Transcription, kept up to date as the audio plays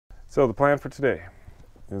So the plan for today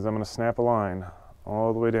is I'm going to snap a line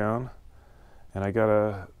all the way down, and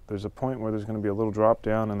there's a point where there's going to be a little drop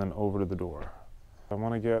down and then over to the door. I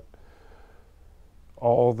want to get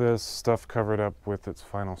all this stuff covered up with its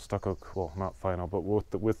final stucco, well, not final, but with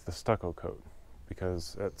the stucco coat,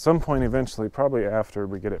 because at some point eventually, probably after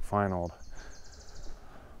we get it finaled,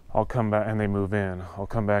 I'll come back and they move in. I'll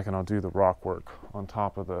come back and I'll do the rock work on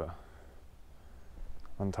top of the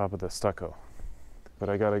stucco. But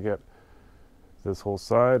I gotta get this whole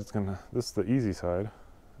side. This is the easy side.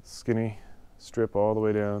 Skinny strip all the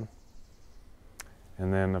way down,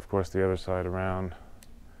 and then of course the other side around.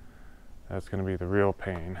 That's gonna be the real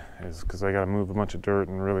pain, is because I gotta move a bunch of dirt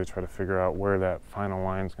and really try to figure out where that final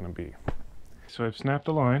line's gonna be. So I've snapped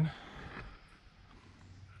a line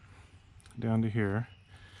down to here,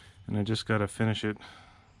 and I just gotta finish it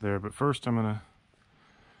there. But first I'm gonna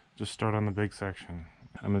just start on the big section.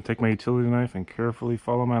 I'm going to take my utility knife and carefully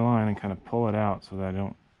follow my line and kind of pull it out so that I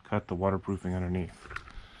don't cut the waterproofing underneath.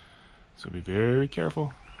 So be very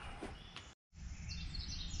careful.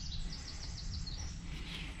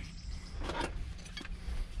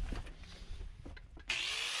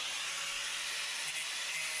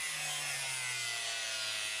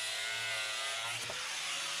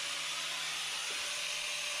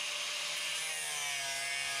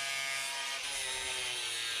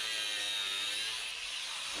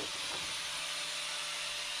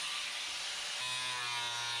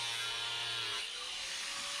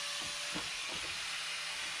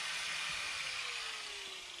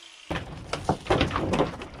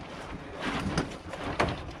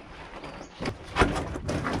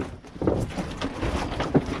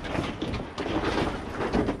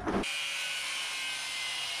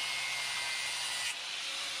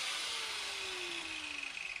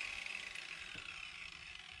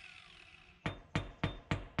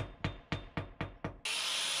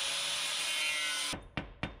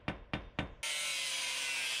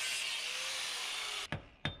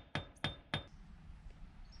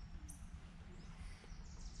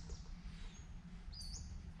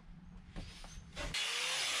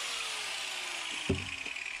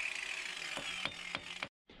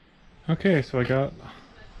 Okay, so I got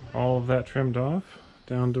all of that trimmed off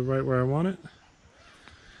down to right where I want it,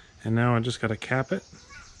 and now I just got to cap it.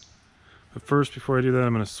 But first, before I do that,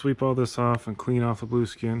 I'm going to sweep all this off and clean off the blue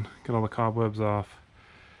skin, get all the cobwebs off,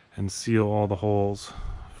 and seal all the holes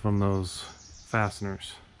from those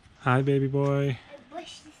fasteners. Hi, baby boy. I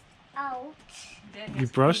brushed this out. You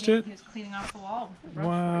brushed it? He was cleaning off the wall.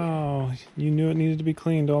 Wow, you knew it needed to be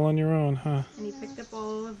cleaned all on your own, huh? And he picked up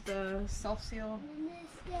all of the self-seal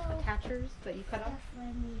attachers that you cut off.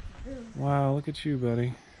 Wow, look at you,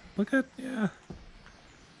 buddy. Yeah.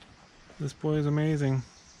 This boy is amazing.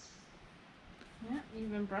 Yeah,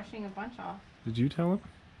 you've been brushing a bunch off. Did you tell him?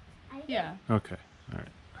 Yeah. Okay,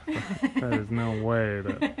 alright. That is no way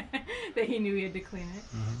that... that he knew he had to clean it.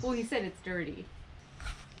 Well, he said it's dirty.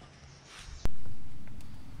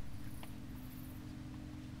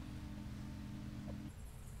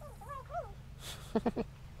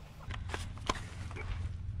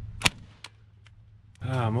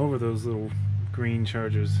 I'm over those little green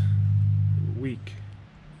chargers. Weak.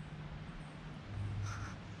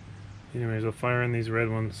 Anyways, I'll fire in these red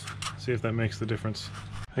ones, see if that makes the difference.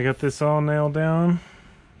 I got this all nailed down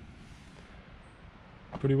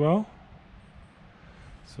pretty well,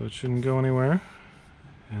 so it shouldn't go anywhere.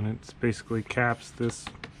 And it's basically caps. This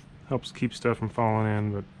helps keep stuff from falling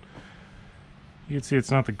in, but you can see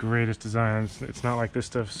it's not the greatest design. It's not like this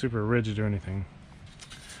stuff's super rigid or anything.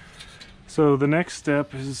 So the next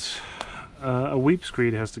step is a weep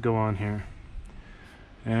screed has to go on here.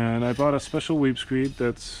 And I bought a special weep screed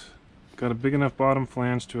that's got a big enough bottom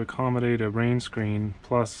flange to accommodate a Rainscreen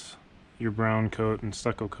plus your brown coat and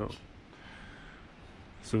stucco coat.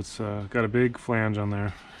 So it's got a big flange on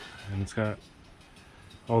there, and it's got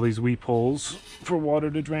all these weep holes for water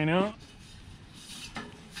to drain out.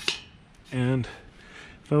 And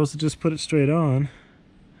if I was to just put it straight on,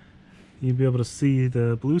 you'd be able to see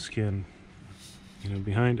the blue skin, you know,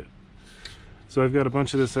 behind it. So I've got a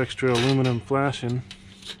bunch of this extra aluminum flashing,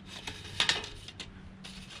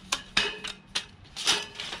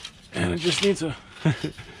 and it just needs a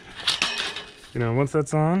you know, once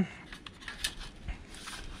that's on,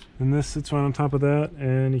 then this sits right on top of that,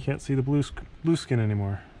 and you can't see the blue skin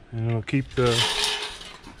anymore, and it'll keep the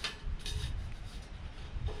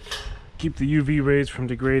UV rays from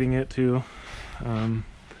degrading it too.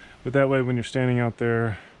 But that way, when you're standing out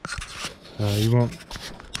there, you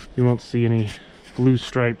won't see any blue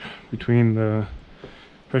stripe between the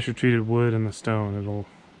pressure treated wood and the stone.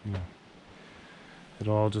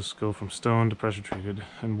 it'll all just go from stone to pressure treated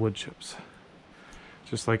and wood chips,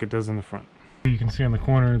 just like it does in the front. You can see on the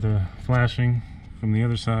corner the flashing from the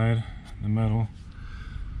other side, the metal.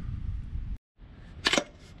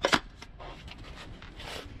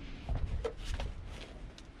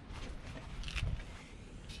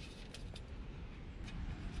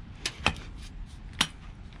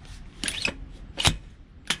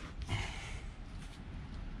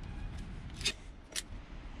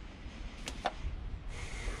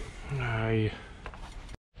 Aye.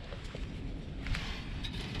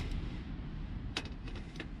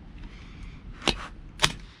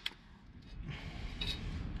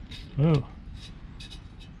 Oh,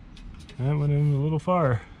 that went in a little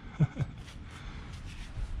far. There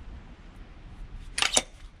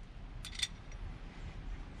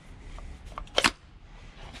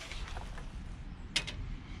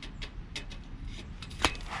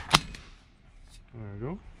we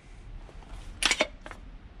go.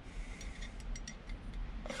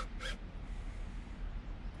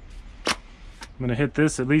 I'm going to hit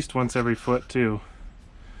this at least once every foot too.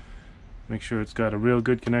 Make sure it's got a real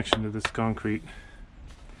good connection to this concrete.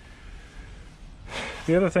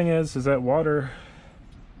 The other thing is that water,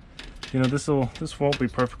 you know, this won't be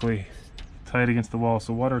perfectly tight against the wall,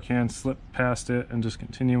 so water can slip past it and just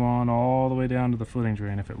continue on all the way down to the footing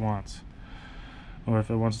drain if it wants. Or if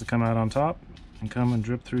it wants to come out on top and come and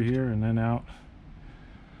drip through here and then out,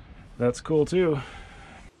 that's cool too.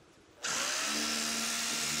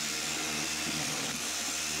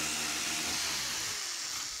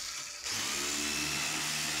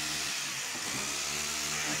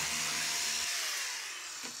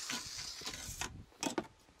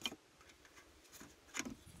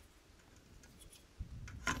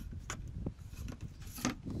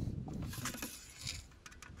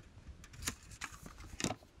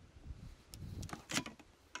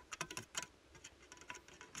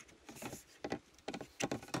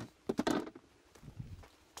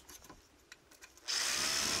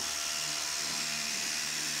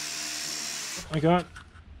 I got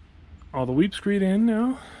all the weep screed in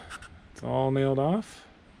now. It's all nailed off.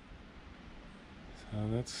 So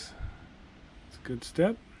that's a good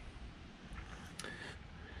step.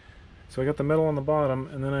 So I got the metal on the bottom,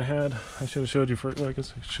 and then I should have showed you well, I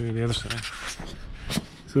guess I should show you the other side.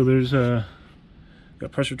 So there's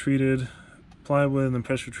got pressure treated plywood and then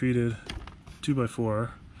pressure treated 2x4.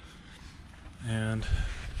 And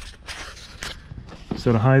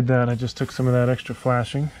so to hide that, I just took some of that extra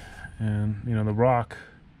flashing. And, you know, the rock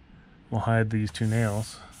will hide these two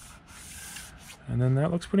nails. And then that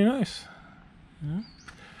looks pretty nice. Yeah.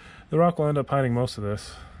 The rock will end up hiding most of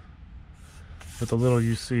this. But the little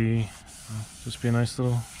you see, just be a nice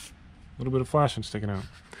little bit of flashing sticking out.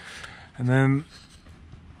 And then,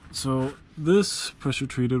 so this pressure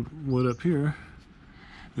treated wood up here,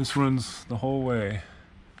 this runs the whole way.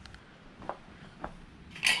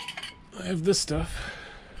 I have this stuff.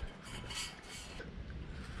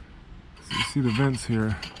 You see the vents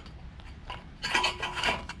here.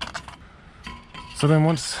 So then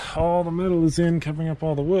once all the metal is in covering up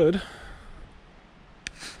all the wood,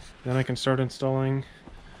 then I can start installing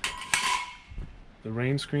the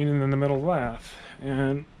Rainscreen and then the metal lath.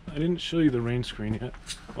 And I didn't show you the Rainscreen yet.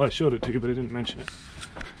 Well, I showed it to you, but I didn't mention it.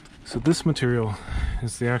 So this material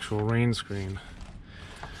is the actual Rainscreen.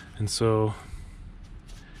 And so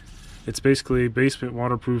it's basically basement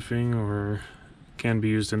waterproofing, or can be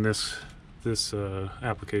used in this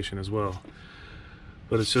application as well.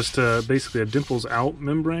 But it's just basically a dimples out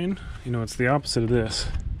membrane. You know, it's the opposite of this.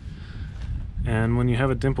 And when you have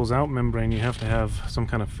a dimples out membrane, you have to have some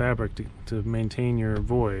kind of fabric to maintain your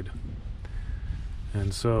void.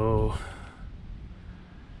 And so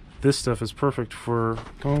this stuff is perfect for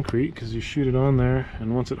concrete because you shoot it on there,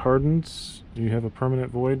 and once it hardens, you have a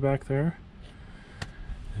permanent void back there.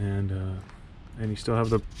 And you still have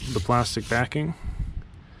the plastic backing.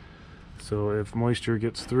 So if moisture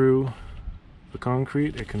gets through the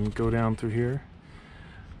concrete, it can go down through here.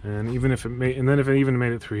 And even if if it even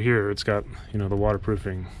made it through here, it's got, you know, the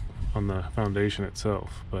waterproofing on the foundation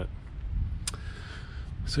itself. But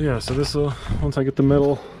so yeah, so this will, once I get the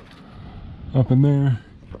metal up in there,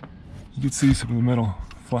 you can see some of the metal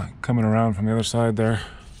coming around from the other side there.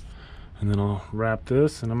 And then I'll wrap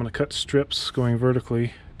this, and I'm going to cut strips going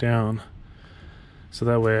vertically down. So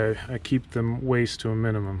that way I keep the waste to a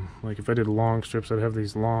minimum. Like if I did long strips, I'd have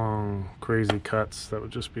these long, crazy cuts that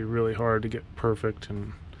would just be really hard to get perfect,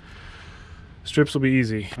 and strips will be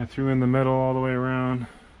easy. I threw in the metal all the way around. You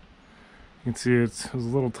can see it was a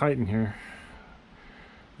little tight in here,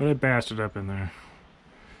 but I bashed it up in there.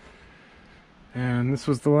 And this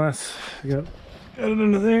was the last, I got Got it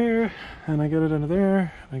under there, and I got it under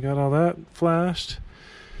there. I got all that flashed.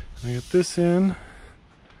 I got this in,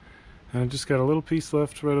 and I just got a little piece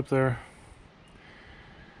left right up there.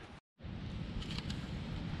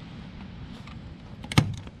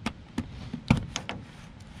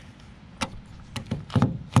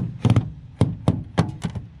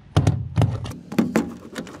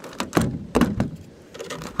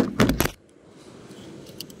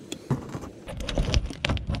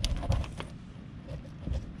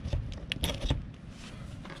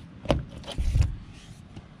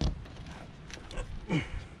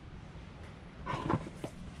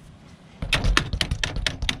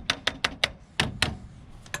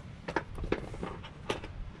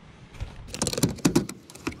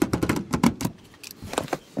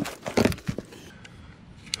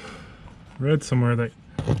 Read somewhere that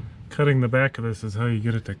cutting the back of this is how you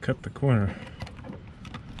get it to cut the corner.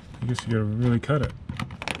 I guess you gotta really cut it.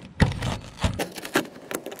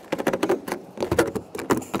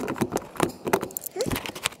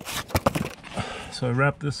 So I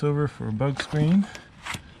wrapped this over for a bug screen.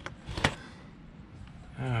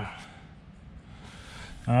 I'll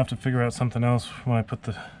have to figure out something else when I put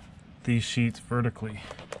these sheets vertically.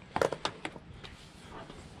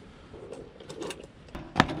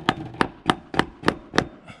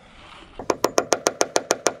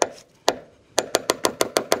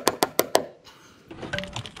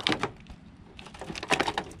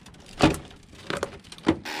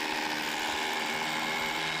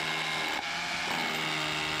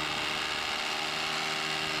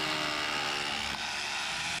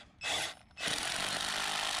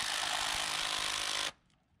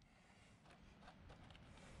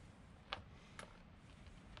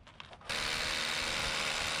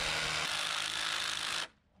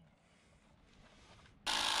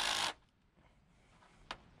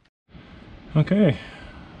 Okay,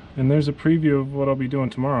 and there's a preview of what I'll be doing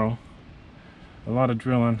tomorrow. A lot of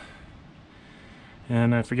drilling.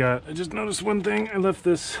 And I forgot, I just noticed one thing. I left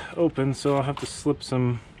this open, so I'll have to slip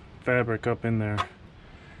some fabric up in there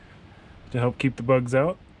to help keep the bugs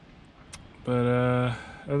out. But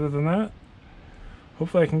other than that,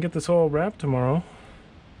 hopefully I can get this all wrapped tomorrow.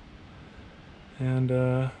 And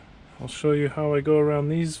I'll show you how I go around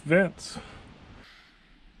these vents.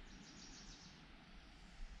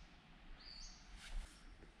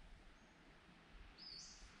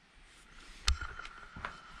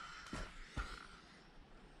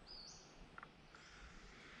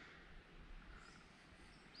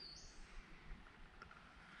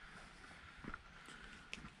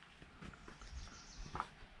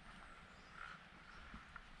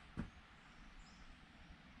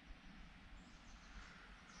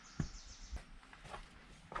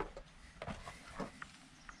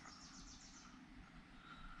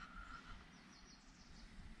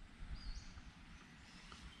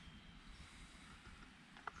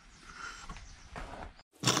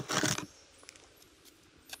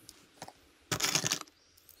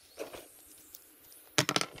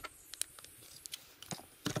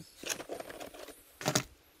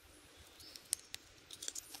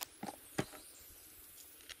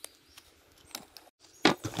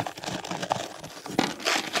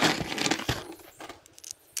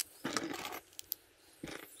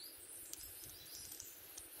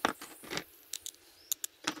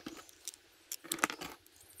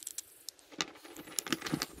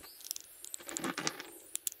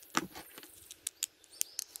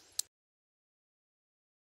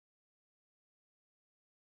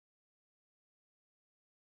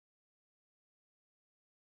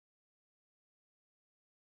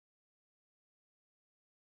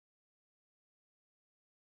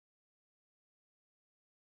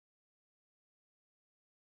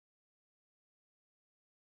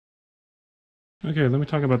 Okay, let me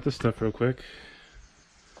talk about this stuff real quick.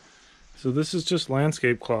 So this is just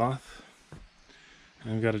landscape cloth,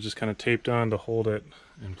 and I've got it just kind of taped on to hold it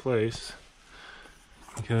in place,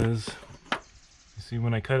 because you see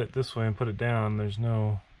when I cut it this way and put it down, there's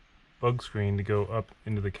no bug screen to go up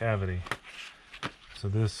into the cavity. So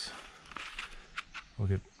this will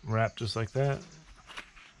get wrapped just like that,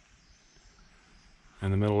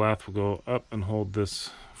 and the middle lath will go up and hold this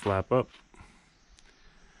flap up.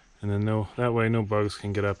 And then that way no bugs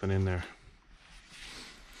can get up and in there.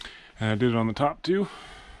 And I did it on the top too.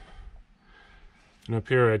 And up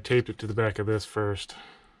here I taped it to the back of this first.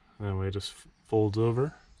 That way it just folds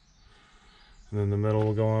over. And then the metal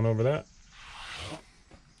will go on over that.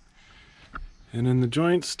 And then the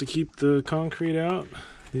joints to keep the concrete out,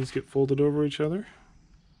 these get folded over each other.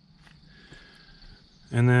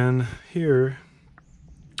 And then here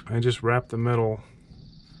I just wrap the metal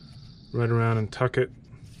right around and tuck it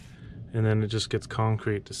and then it just gets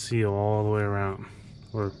concrete to seal all the way around,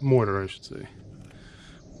 or mortar I should say.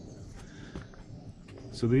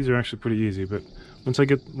 So these are actually pretty easy, but once I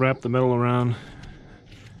wrap the metal around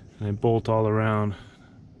and I bolt all around,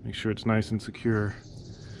 make sure it's nice and secure,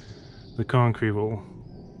 the concrete will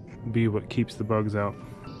be what keeps the bugs out.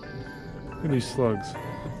 Look at these slugs.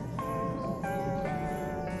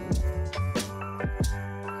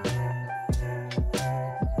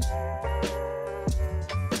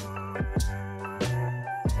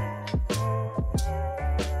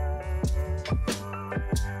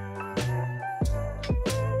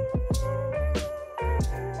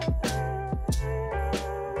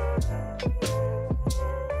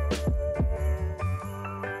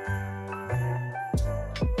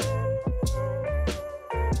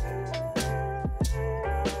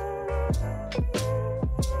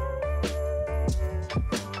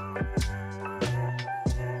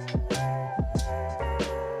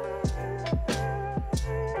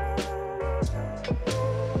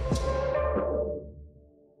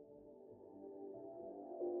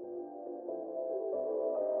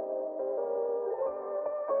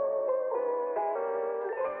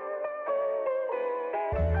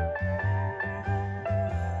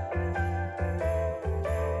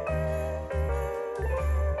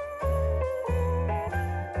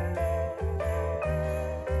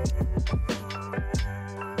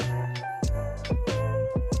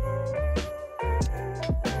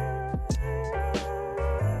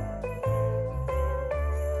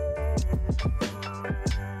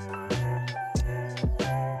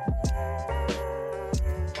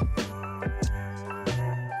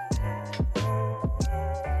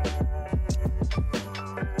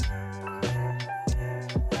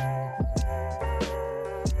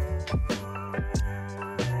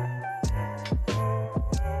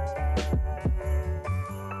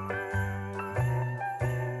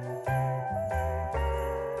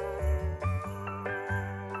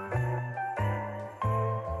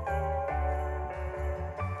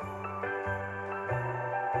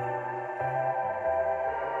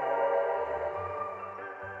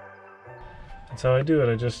 That's how I do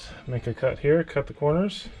it. I just make a cut here, cut the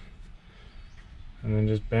corners, and then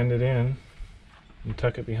just bend it in and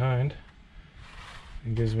tuck it behind.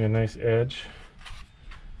 It gives me a nice edge,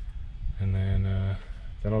 and then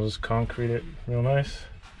I'll just concrete it real nice.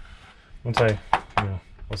 Once I'll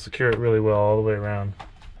secure it really well all the way around.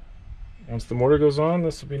 Once the mortar goes on,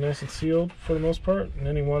 this will be nice and sealed for the most part, and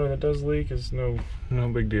any water that does leak is no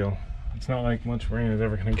big deal. It's not like much rain is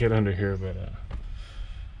ever going to get under here, but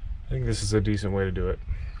I think this is a decent way to do it.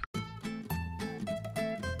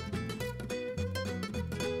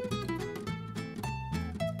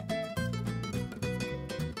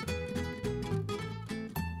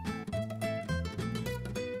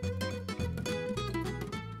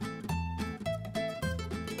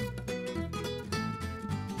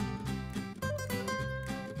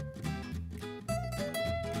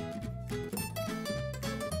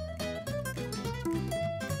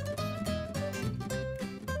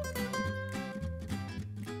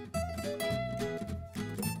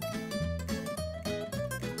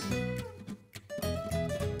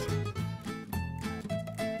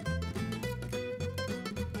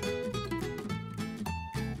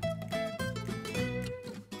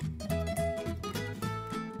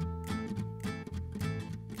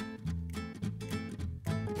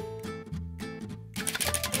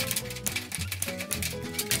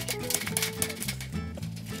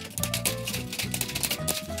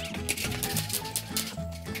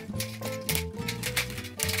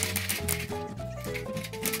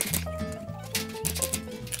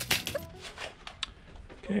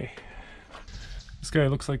 Okay, this guy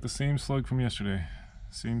looks like the same slug from yesterday.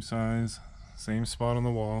 Same size, same spot on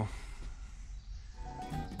the wall.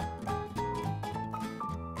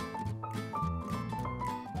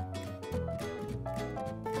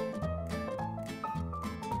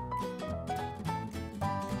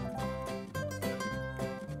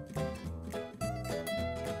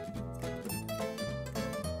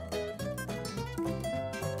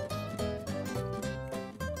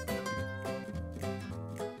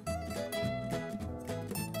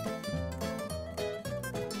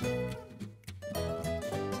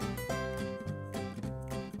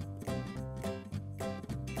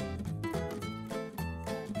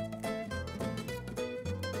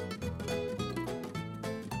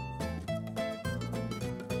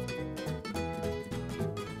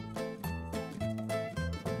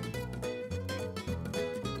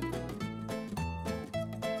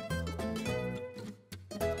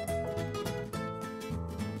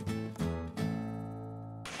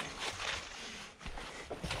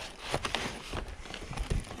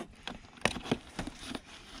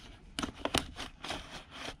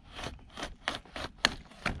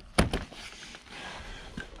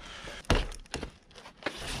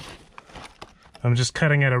 I'm just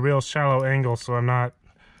cutting at a real shallow angle, so I'm not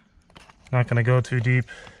going to go too deep.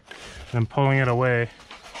 I'm pulling it away.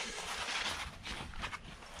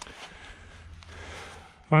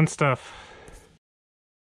 Fun stuff.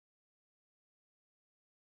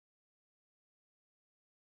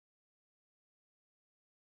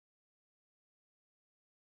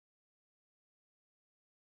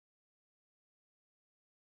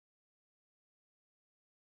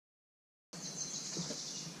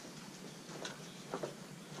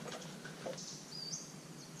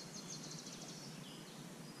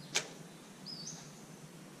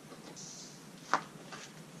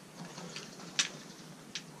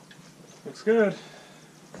 Looks good.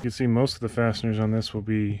 You can see most of the fasteners on this will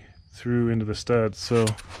be through into the studs, so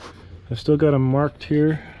I've still got them marked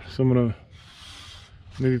here, so I'm gonna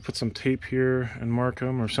maybe put some tape here and mark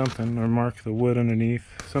them or something, or mark the wood underneath,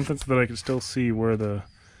 something so that I can still see where the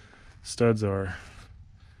studs are,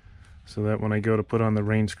 so that when I go to put on the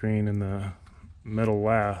Rainscreen and the metal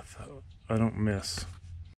lath, I don't miss.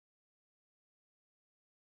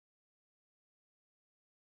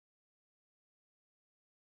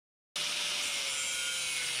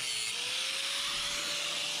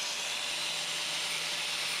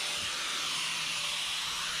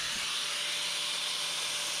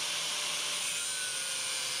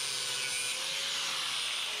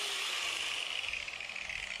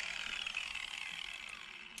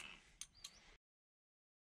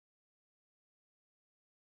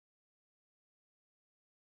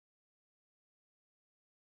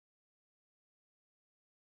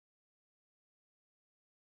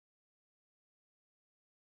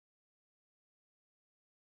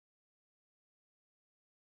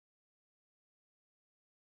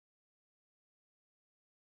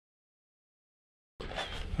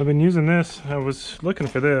 I've been using this. I was looking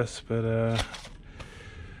for this, but I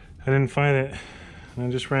didn't find it. And I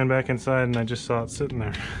just ran back inside and I just saw it sitting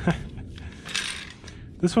there.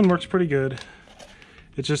 This one works pretty good.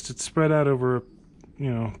 It's spread out over,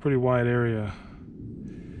 you know, pretty wide area.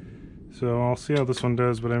 So I'll see how this one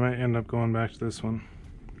does, but I might end up going back to this one.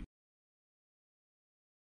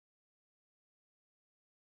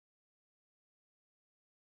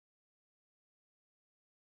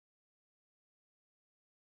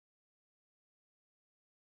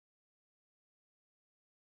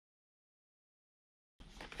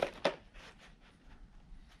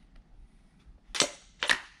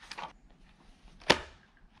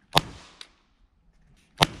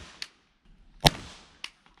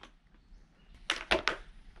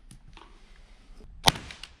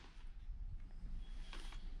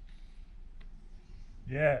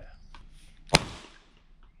 Yeah.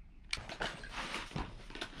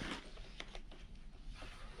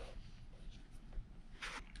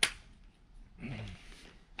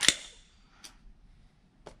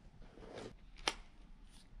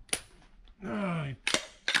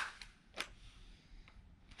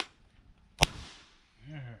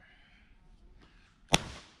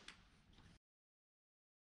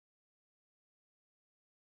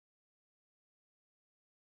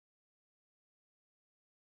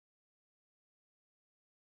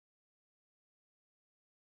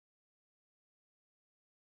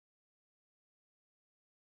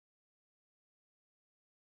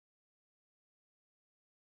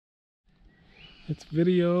 It's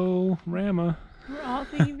video-rama. We're all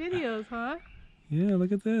thinking videos, huh? Yeah,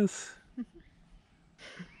 look at this.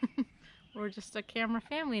 We're just a camera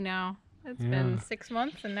family now. It's Yeah. been 6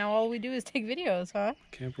 months and now all we do is take videos, huh?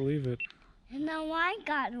 Can't believe it. And now I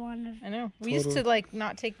got one of I know. We used to like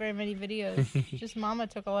not take very many videos. Just Mama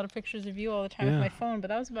took a lot of pictures of you all the time with my phone, but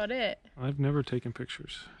that was about it. I've never taken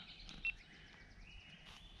pictures.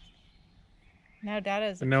 Now Dada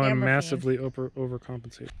is a And now I'm camera massively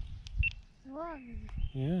overcompensating. one.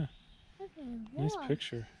 Yeah, nice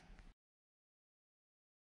picture.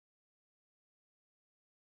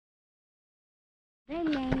 Hey,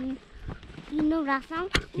 man. You know that song?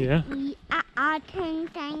 Yeah, Tang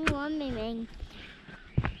Tang One Ming.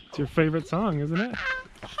 it's your favorite song, isn't it?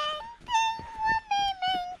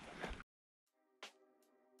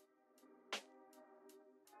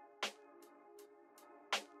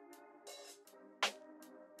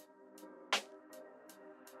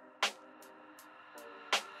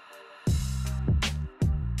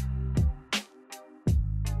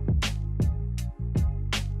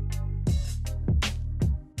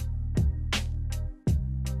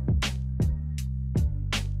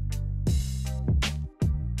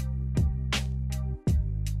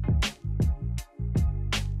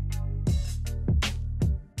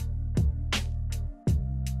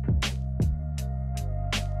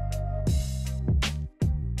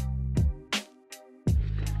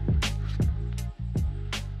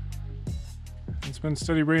 been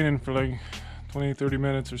steady raining for like 20-30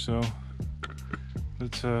 minutes or so.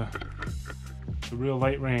 It's a real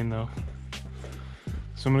light rain though.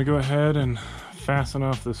 So I'm gonna go ahead and fasten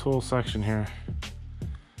off this whole section here,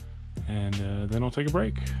 and then I'll take a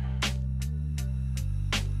break.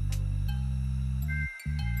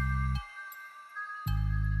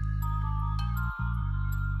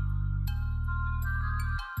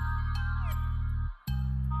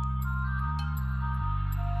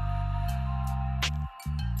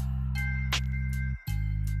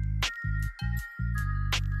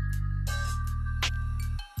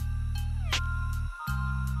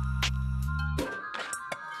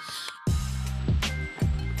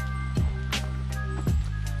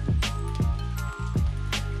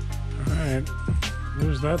 Alright,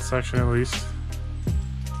 there's that section at least.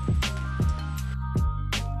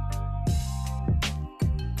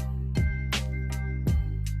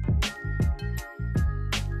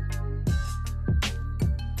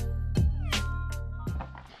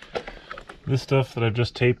 This stuff that I've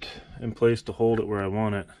just taped in place to hold it where I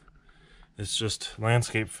want it is just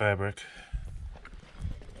landscape fabric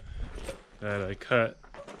that I cut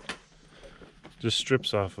just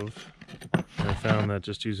strips off of. And I found that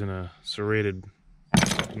just using a serrated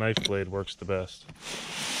knife blade works the best.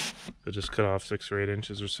 So just cut off 6 or 8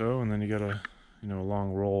 inches or so, and then you got a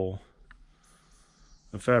long roll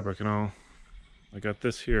of fabric. And I got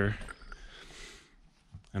this here,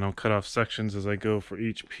 and I'll cut off sections as I go for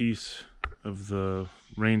each piece of the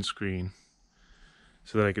Rainscreen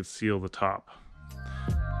so that I could seal the top.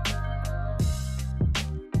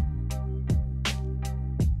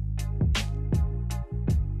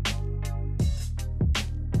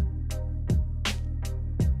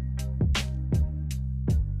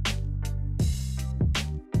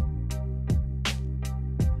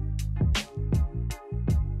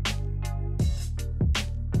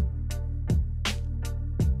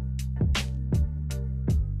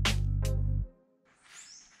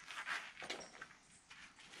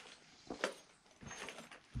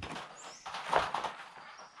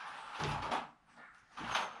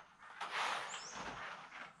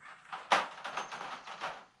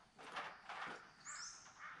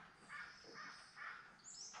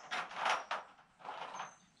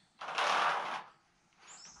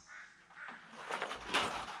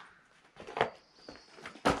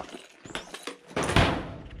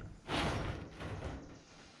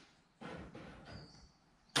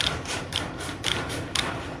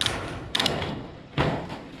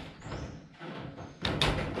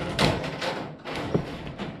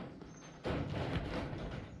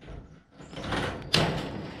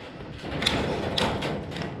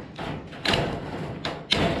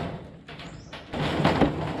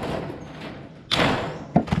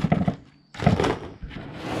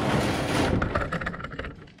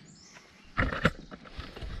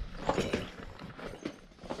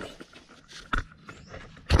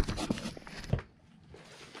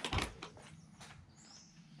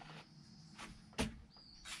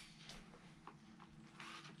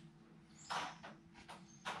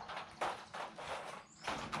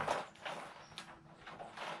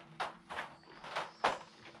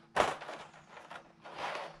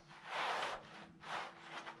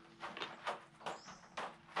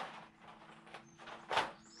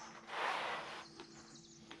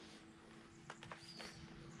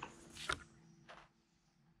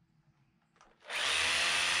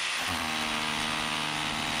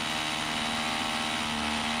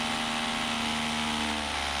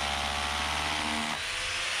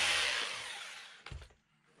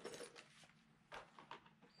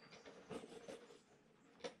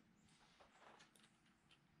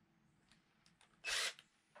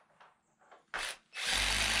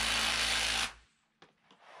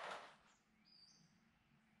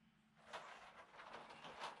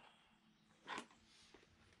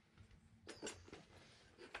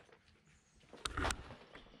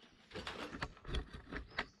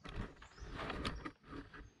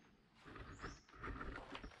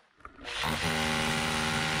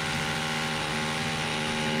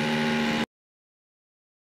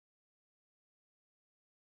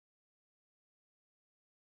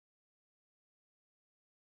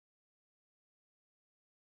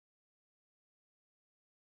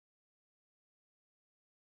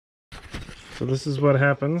 So this is what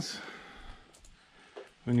happens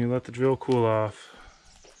when you let the drill cool off,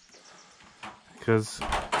 because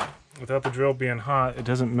without the drill being hot, it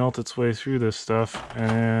doesn't melt its way through this stuff,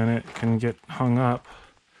 and it can get hung up,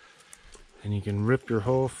 and you can rip your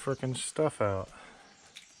whole frickin' stuff out.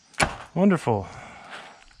 Wonderful.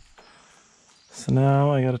 So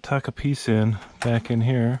now I gotta tuck a piece in back in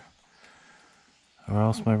here, or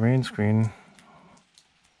else my Rainscreen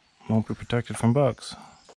won't be protected from bugs.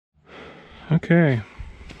 Okay,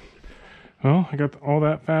 well, I got all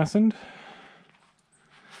that fastened.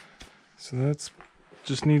 So that's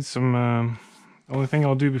just needs some, only thing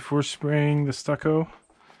I'll do before spraying the stucco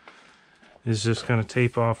is just kind of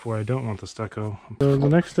tape off where I don't want the stucco. So the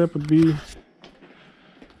next step would be,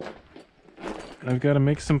 I've got to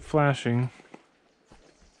make some flashing.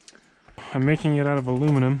 I'm making it out of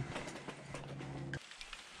aluminum.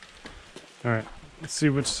 Alright, let's see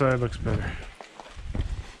which side looks better.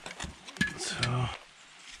 So,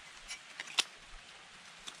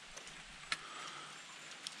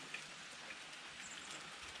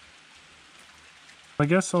 I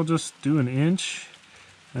guess I'll just do an inch,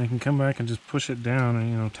 and I can come back and just push it down and,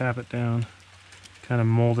 you know, tap it down. Kind of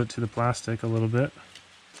mold it to the plastic a little bit.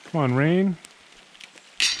 Come on, Rain.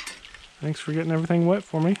 Thanks for getting everything wet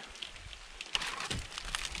for me.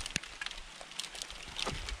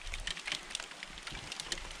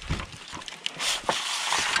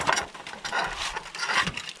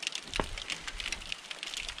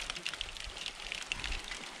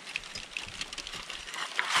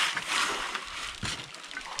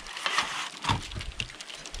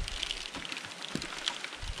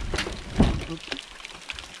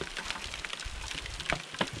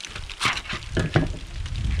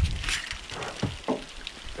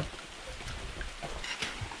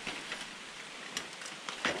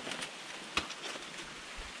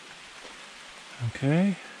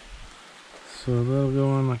 Okay, so that'll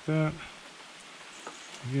go on like that,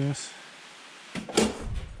 I guess.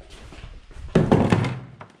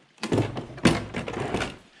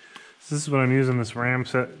 So this is what I'm using, this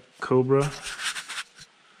Ramset Cobra.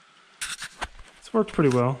 It's worked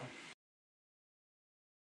pretty well.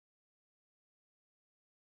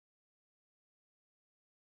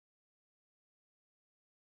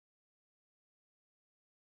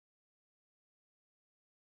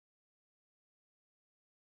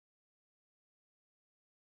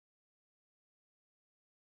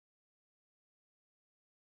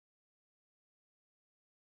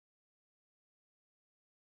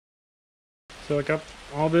 So I got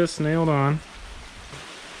all this nailed on.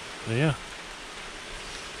 But yeah.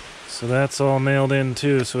 So that's all nailed in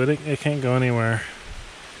too, so it can't go anywhere.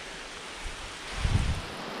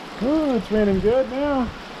 Oh, it's raining good now.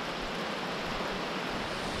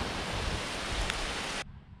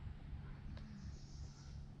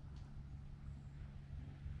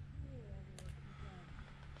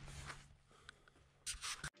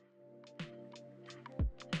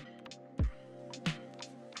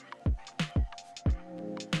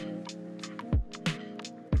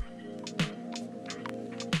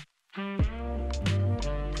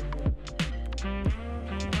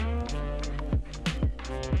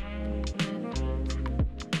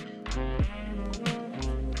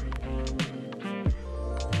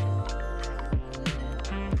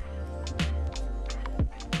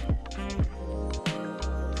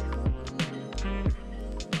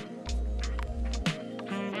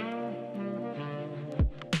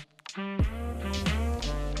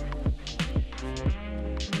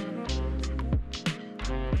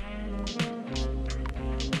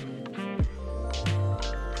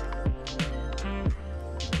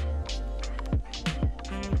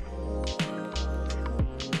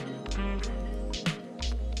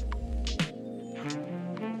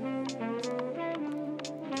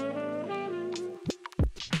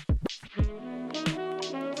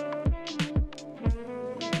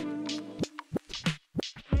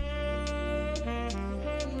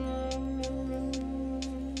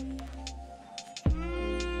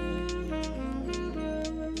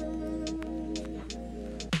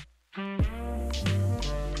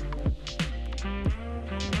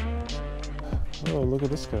 Oh, look at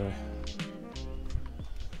this guy.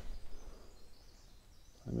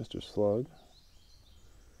 Hi, Mr. Slug.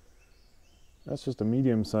 That's just a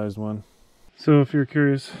medium-sized one. So if you're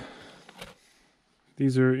curious,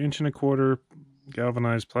 these are 1.25"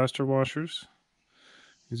 galvanized plaster washers.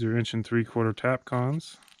 These are 1 3/4" tap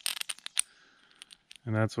cons.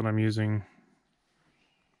 And that's what I'm using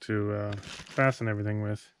to fasten everything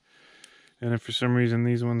with. And if for some reason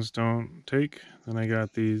these ones don't take, then I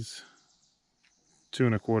got these 2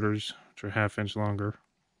 1/4", which are 1/2 inch longer.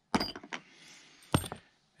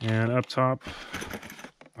 And up top,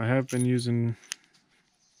 I have been using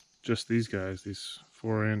just these guys, these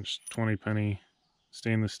 4-inch 20-penny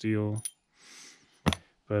stainless steel.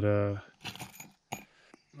 But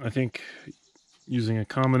I think using a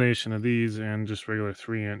combination of these and just regular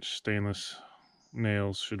 3-inch stainless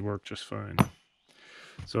nails should work just fine.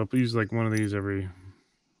 So I'll use like one of these every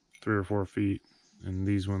 3 or 4 feet, and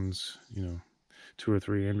these ones, you know, 2 or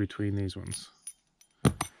 3 in between these ones.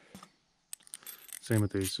 Same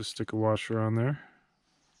with these, just stick a washer on there.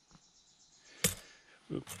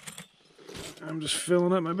 Oop. I'm just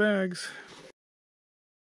filling up my bags.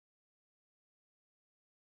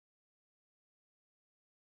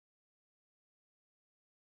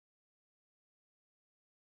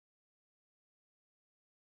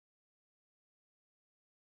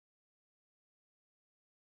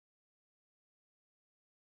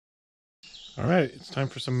 All right, it's time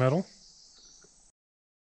for some metal.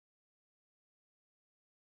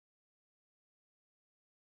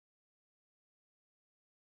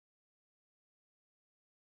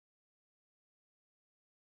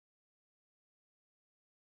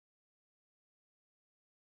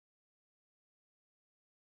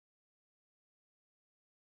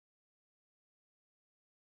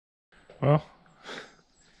 Well,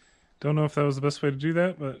 don't know if that was the best way to do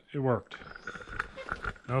that, but it worked.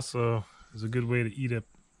 It also is a good way to eat up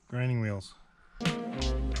grinding wheels.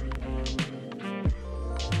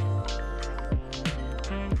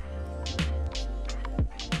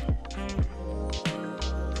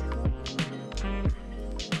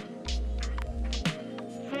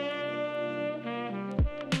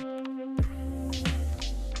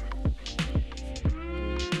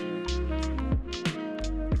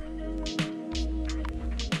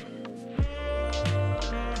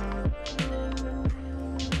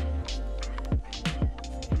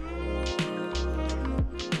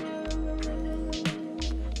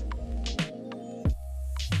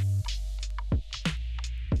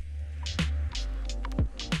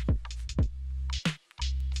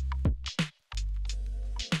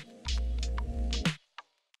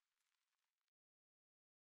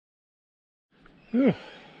 Whew.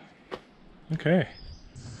 Okay.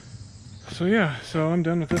 So yeah, so I'm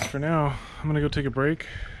done with this for now. I'm gonna go take a break,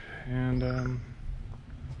 and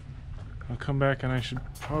I'll come back and I should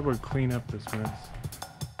probably clean up this mess.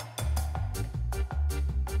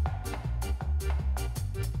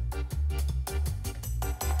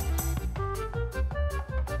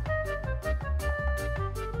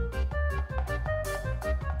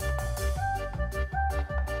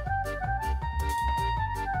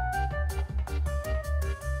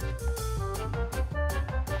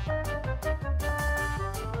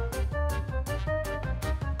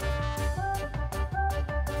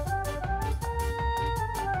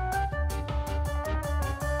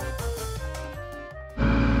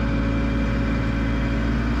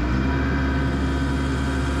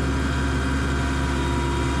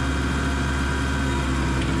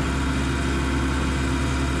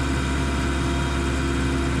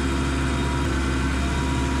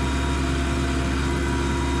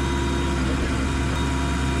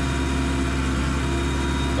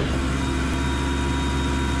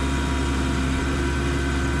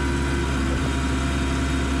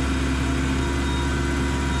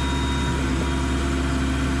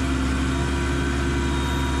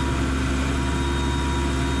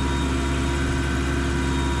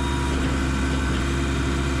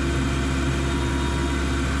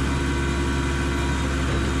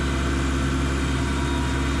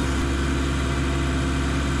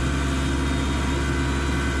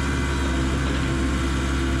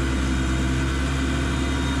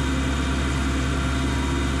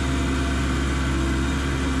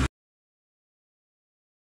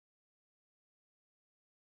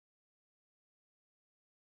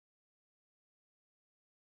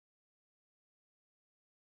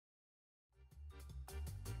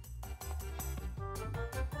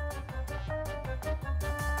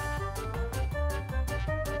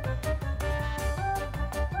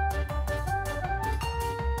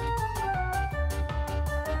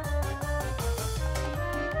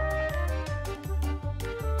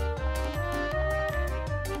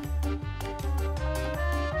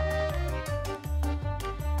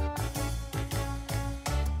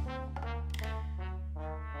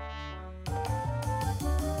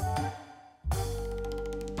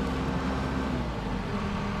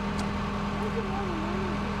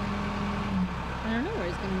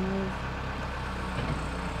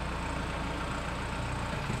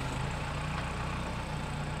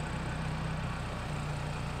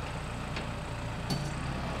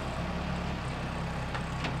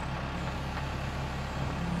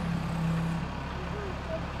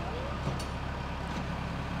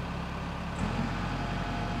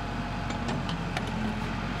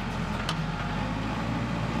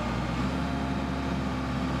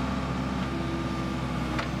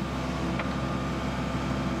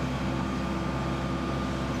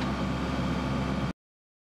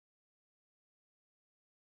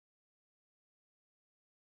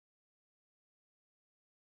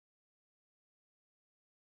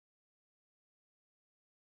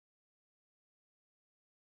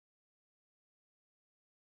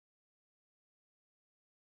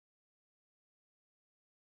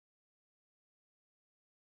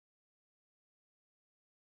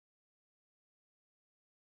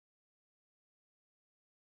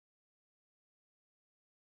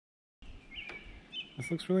 This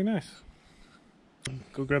looks really nice.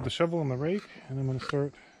 Go grab the shovel and the rake, and I'm going to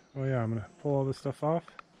start, oh yeah, I'm going to pull all this stuff off,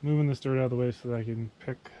 moving this dirt out of the way so that I can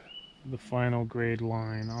pick the final grade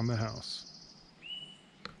line on the house.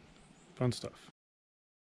 Fun stuff.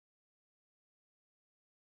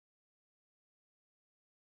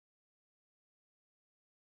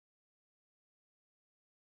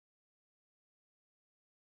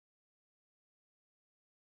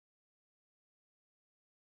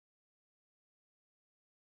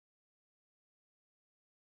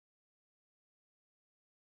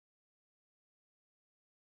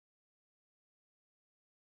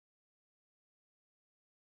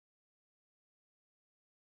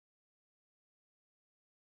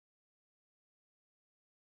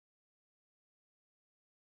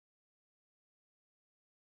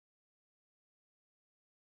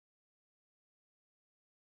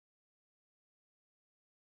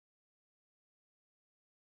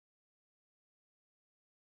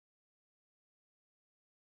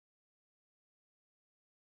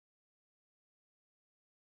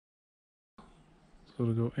 So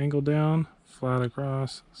it'll go angle down, flat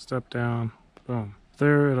across, step down, boom.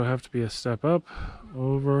 There it'll have to be a step up,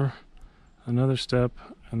 over, another step,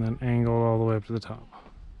 and then angle all the way up to the top.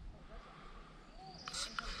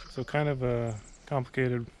 So kind of a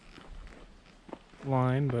complicated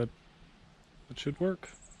line, but it should work.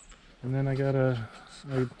 And then I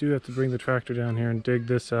do have to bring the tractor down here and dig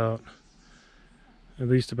this out at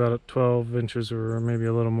least about 12 inches or maybe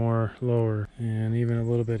a little more lower, and even a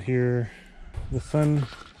little bit here. The sun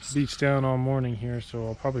beats down all morning here, so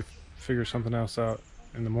I'll probably figure something else out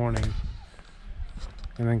in the morning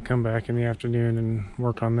and then come back in the afternoon and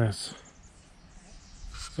work on this.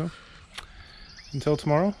 So until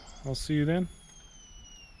tomorrow, I'll see you then.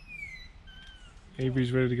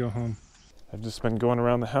 Avery's ready to go home. I've just been going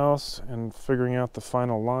around the house and figuring out the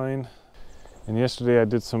final line, and yesterday I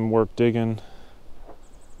did some work digging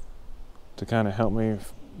to kind of help me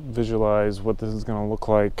visualize what this is going to look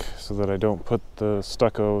like so that I don't put the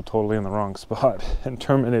stucco totally in the wrong spot and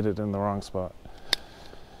terminate it in the wrong spot.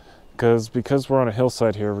 Because we're on a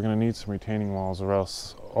hillside here, we're going to need some retaining walls, or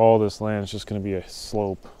else all this land is just going to be a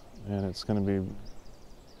slope, and it's going to be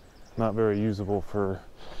not very usable for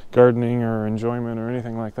gardening or enjoyment or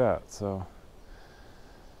anything like that. So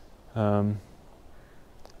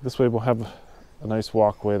this way we'll have a nice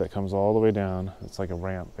walkway that comes all the way down. It's like a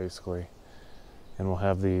ramp basically, and we'll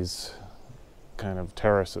have these kind of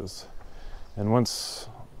terraces. And once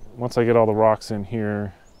I get all the rocks in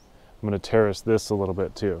here, I'm going to terrace this a little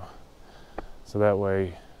bit too, so that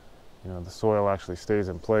way, you know, the soil actually stays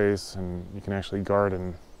in place and you can actually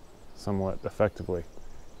garden somewhat effectively.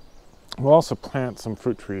 We'll also plant some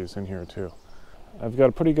fruit trees in here too. I've got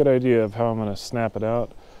a pretty good idea of how I'm going to snap it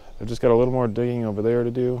out. I've just got a little more digging over there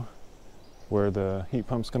to do where the heat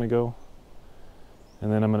pump's going to go.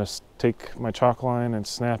 And then I'm going to take my chalk line and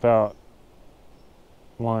snap out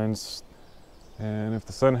lines. And if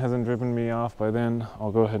the sun hasn't driven me off by then,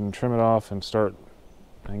 I'll go ahead and trim it off and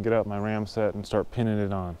get out my ram set and start pinning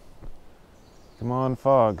it on. Come on,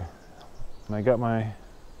 fog. And I got my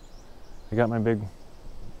big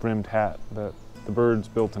brimmed hat that the birds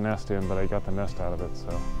built a nest in, but I got the nest out of it,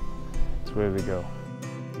 so it's ready to go.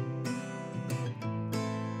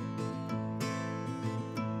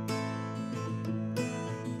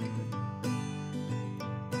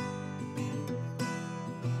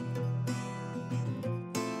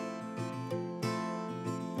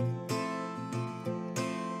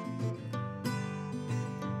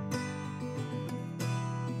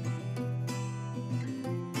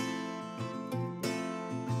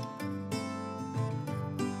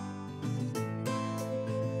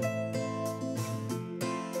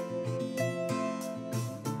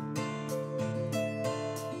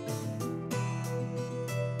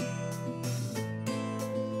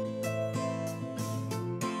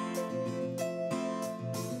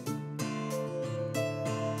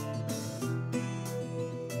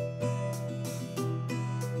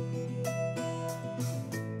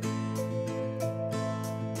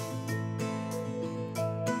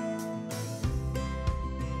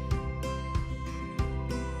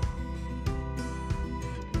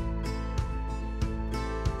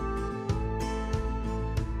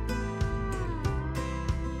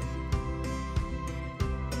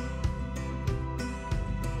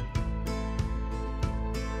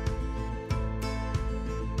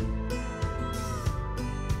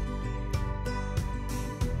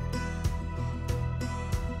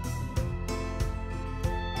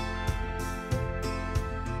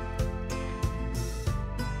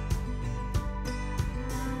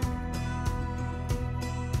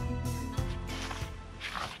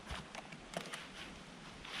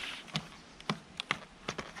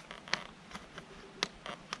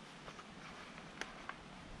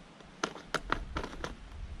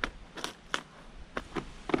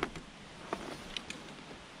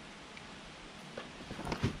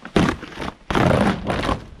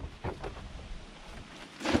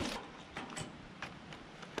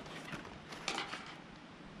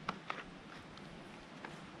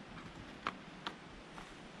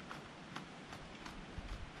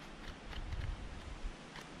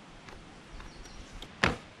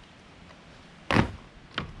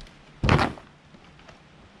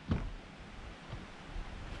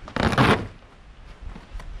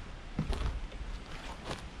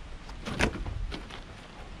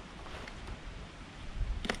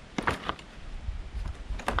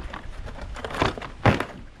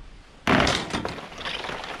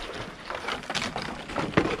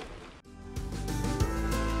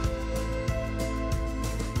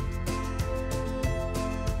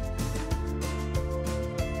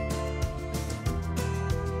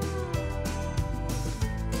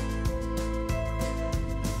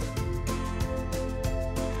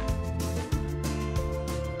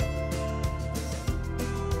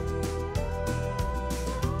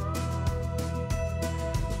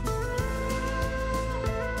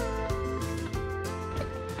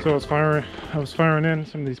 So I was firing in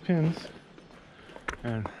some of these pins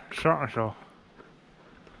and shot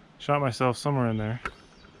myself somewhere in there.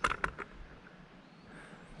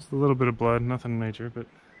 Just a little bit of blood, nothing major, but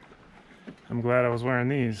I'm glad I was wearing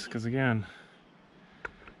these, because again,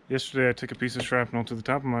 yesterday I took a piece of shrapnel to the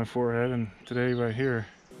top of my forehead, and today right here.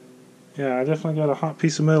 Yeah, I definitely got a hot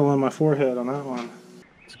piece of metal on my forehead on that one.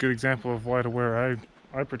 It's a good example of why to wear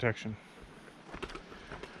eye protection.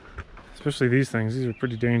 Especially these things, these are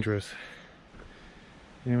pretty dangerous.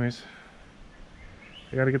 Anyways,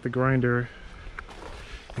 I gotta get the grinder.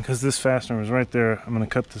 Because this fastener was right there, I'm gonna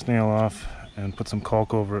cut this nail off and put some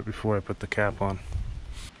caulk over it before I put the cap on.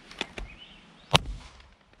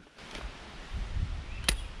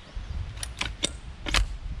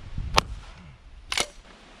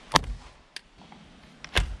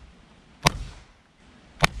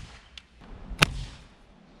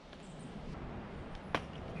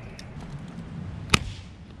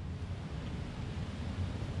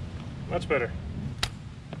 Much better.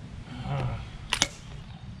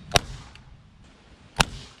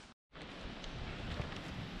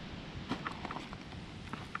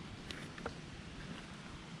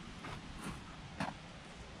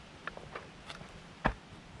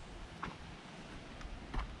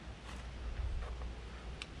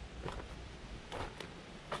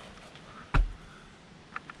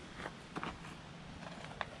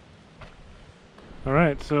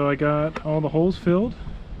 Alright, so I got all the holes filled.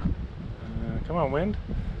 Come on, wind.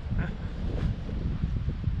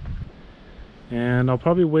 And I'll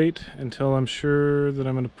probably wait until I'm sure that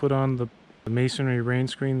I'm going to put on the masonry rain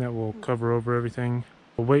screen that will cover over everything.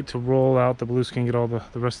 I'll wait to roll out the blue skin, get all the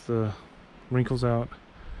rest of the wrinkles out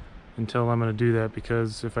until I'm going to do that,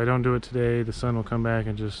 because if I don't do it today, the sun will come back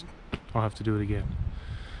and I'll have to do it again.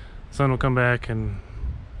 The sun will come back and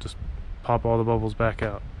just pop all the bubbles back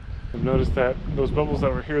out. I've noticed that those bubbles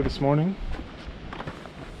that were here this morning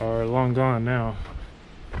are long gone now.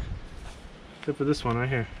 Except for this one right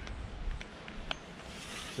here.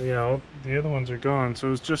 So yeah, the other ones are gone. So it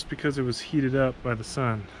was just because it was heated up by the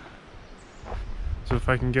sun. So if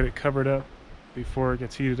I can get it covered up before it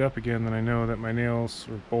gets heated up again, then I know that my nails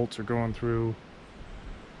or bolts are going through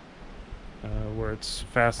where it's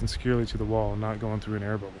fastened securely to the wall and not going through an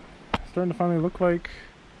air bubble. It's starting to finally look like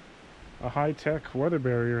a high-tech weather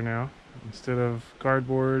barrier now, instead of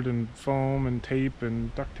cardboard and foam and tape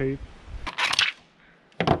and duct tape.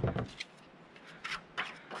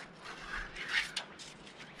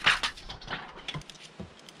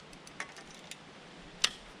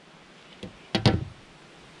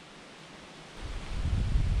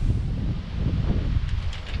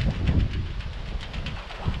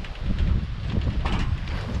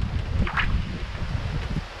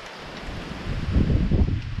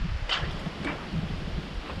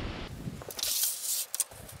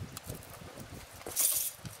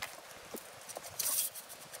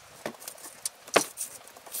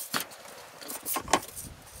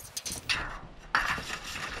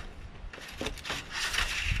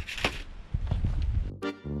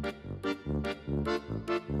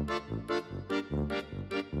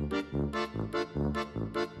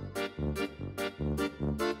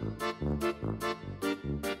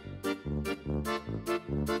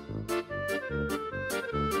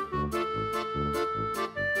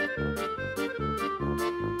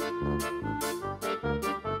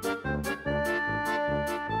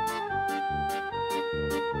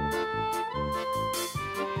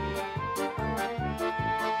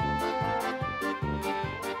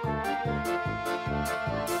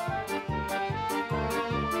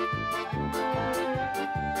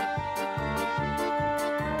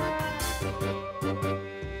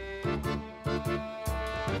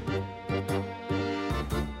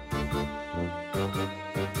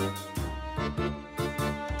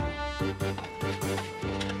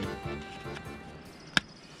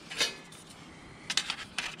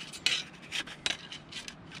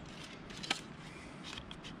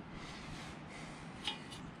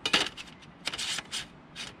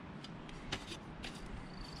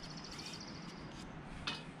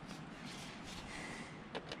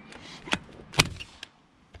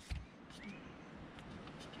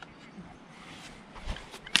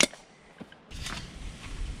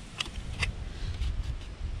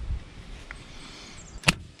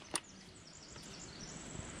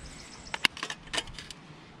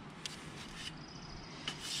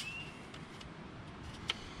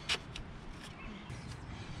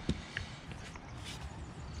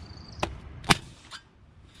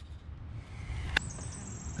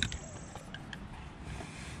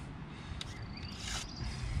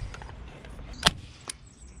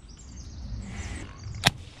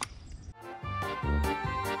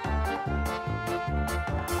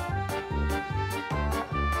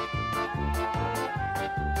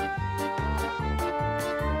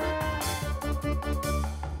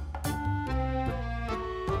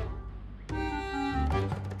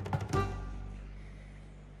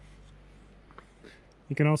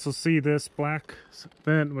 You can also see this black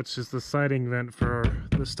vent, which is the siding vent for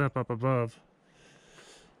the step up above.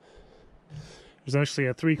 There's actually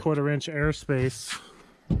a 3/4 inch airspace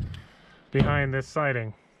behind this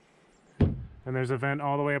siding. And there's a vent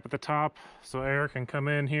all the way up at the top, so air can come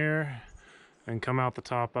in here and come out the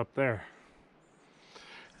top up there.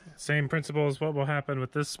 Same principle as what will happen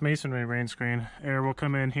with this masonry rain screen. Air will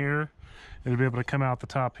come in here, it'll be able to come out the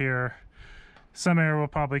top here. Some air will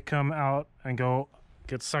probably come out and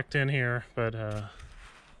get sucked in here, but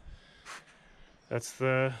that's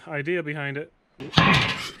the idea behind it.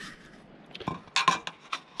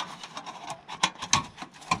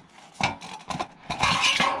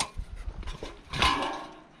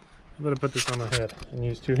 I'm gonna put this on my head and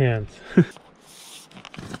use 2 hands.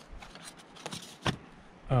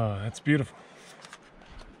 Oh, that's beautiful.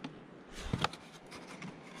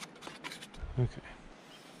 Okay.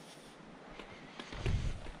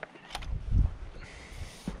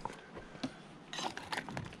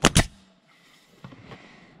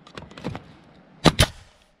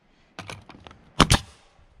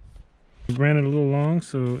 We ran it a little long,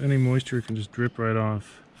 so any moisture can just drip right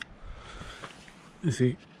off. You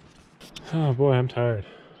see? Oh boy, I'm tired.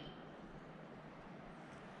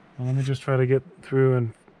 Well, let me just try to get through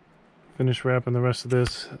and finish wrapping the rest of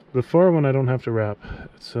this. The far one I don't have to wrap.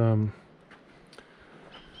 It's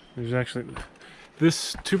there's actually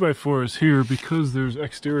this 2x4 is here because there's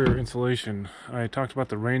exterior insulation. I talked about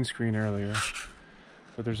the rain screen earlier,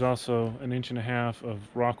 but there's also 1.5 inches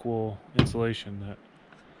of rock wool insulation that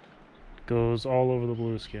goes all over the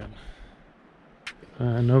blueskin.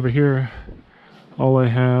 And over here, all I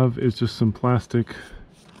have is just some plastic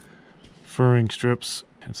furring strips.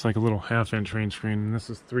 It's like a little 1/2 inch rain screen, and this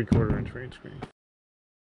is 3/4 inch rain screen.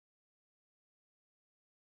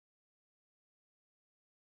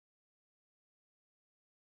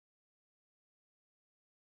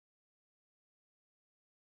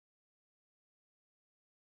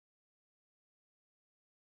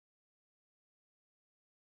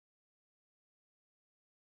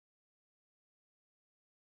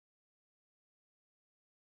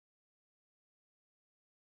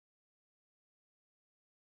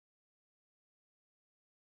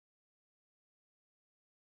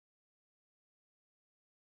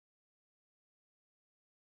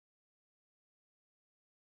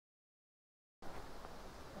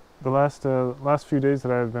 The last few days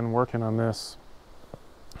that I've been working on this,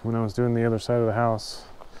 when I was doing the other side of the house,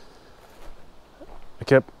 I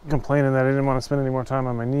kept complaining that I didn't want to spend any more time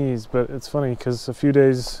on my knees, but it's funny because a few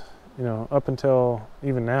days, you know, up until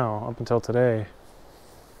even now, up until today,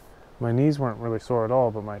 my knees weren't really sore at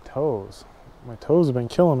all, but my toes have been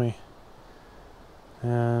killing me.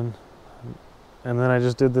 And then I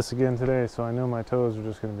just did this again today, so I know my toes are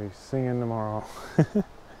just going to be singing tomorrow.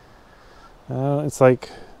 It's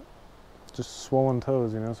like just swollen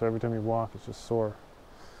toes, you know, so every time you walk it's just sore.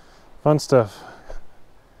 Fun stuff.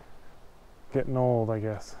 Getting old, I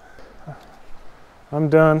guess. I'm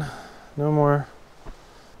done. No more.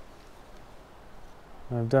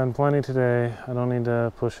 I've done plenty today. I don't need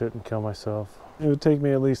to push it and kill myself. It would take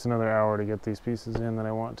me at least another hour to get these pieces in that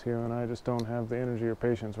I want to, and I just don't have the energy or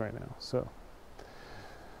patience right now. So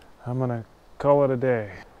I'm gonna call it a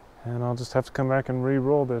day, and I'll just have to come back and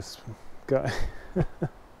re-roll this guy.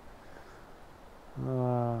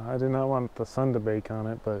 I did not want the sun to bake on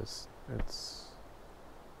it, but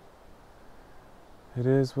it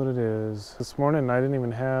is what it is. This morning I didn't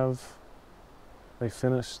even have a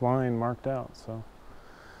finished line marked out, so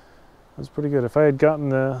it was pretty good. If I had gotten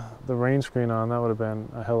the rain screen on, that would have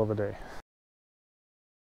been a hell of a day.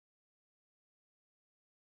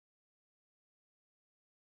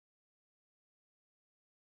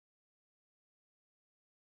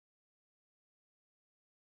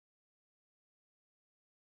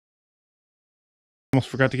 Almost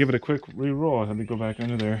forgot to give it a quick re-roll. I had to go back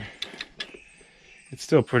under there. It's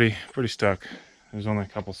still pretty stuck. There's only a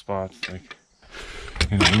couple spots, like,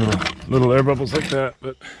 you know, little air bubbles like that,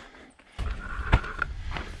 but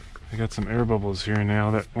I got some air bubbles here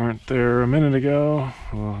now that weren't there a minute ago.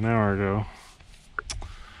 Well, an hour ago.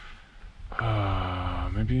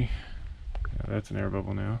 Maybe. Yeah, that's an air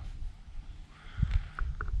bubble now.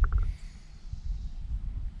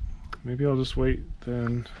 Maybe I'll just wait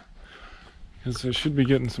then, because I should be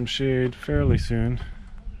getting some shade fairly soon,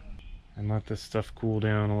 and let this stuff cool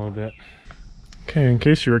down a little bit. Okay, in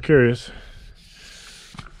case you were curious,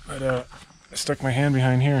 but I stuck my hand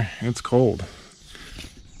behind here. It's cold,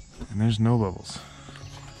 and there's no bubbles.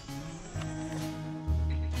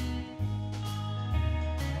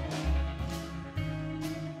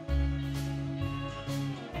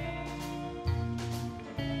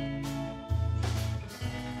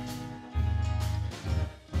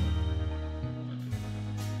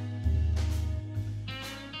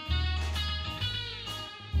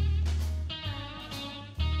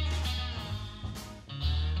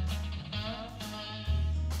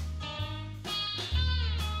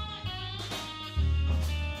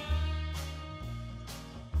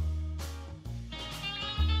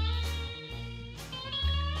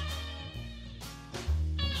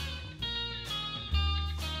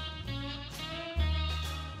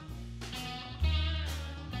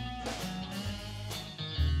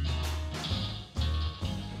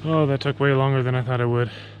 Oh, that took way longer than I thought it would.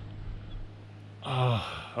 Oh,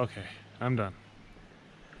 okay, I'm done.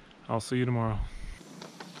 I'll see you tomorrow.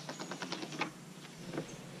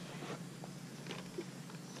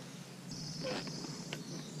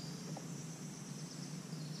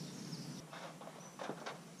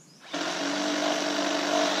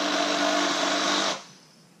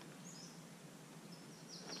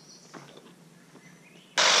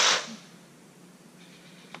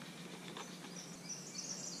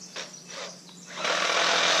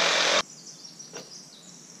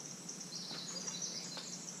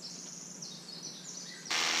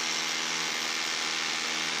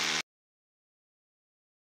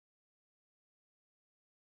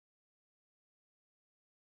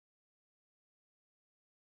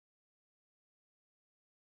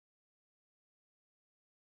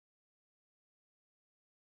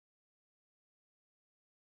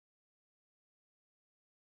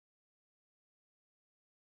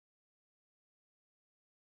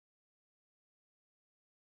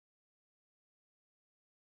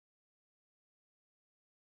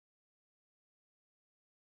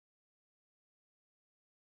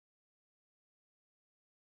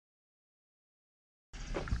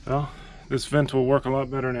 Well, this vent will work a lot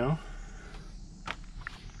better now.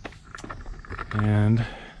 And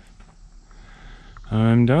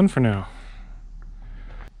I'm done for now.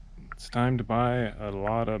 It's time to buy a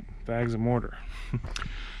lot of bags of mortar.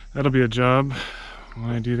 That'll be a job when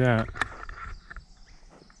I do that.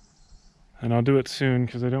 And I'll do it soon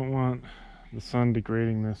because I don't want the sun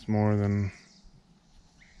degrading this more than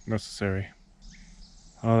necessary.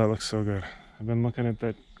 Oh, that looks so good. I've been looking at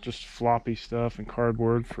that just floppy stuff and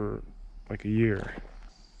cardboard for like a year.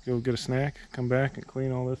 Go get a snack, come back and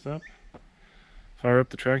clean all this up, fire up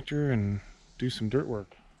the tractor and do some dirt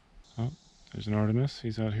work. Oh, there's an Artemis.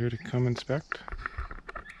 He's out here to come inspect.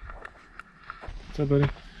 What's up, buddy?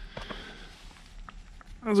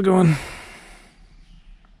 How's it going?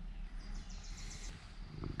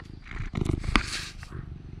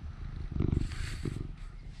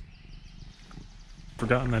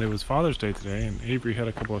 Forgotten that it was Father's Day today, and Avery had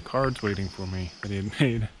a couple of cards waiting for me that he had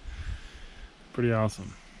made. Pretty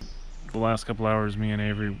awesome. The last couple hours, me and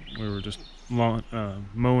Avery, we were just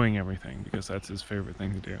mowing everything because that's his favorite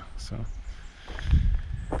thing to do. So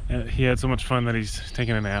he had so much fun that he's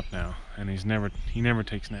taking a nap now, and he never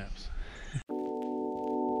takes naps.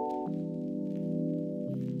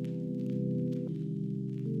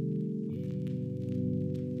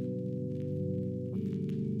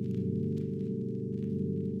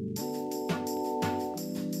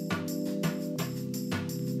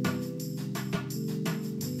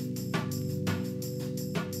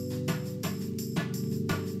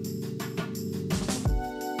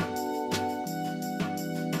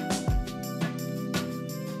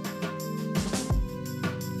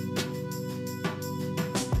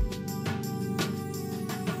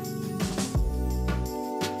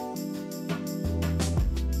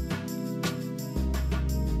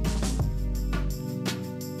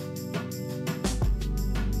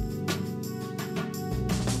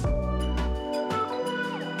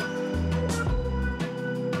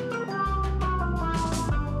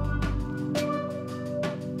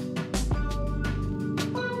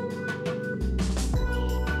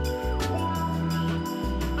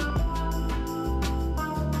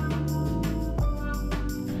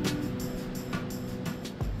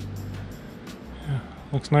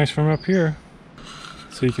 Looks nice from up here.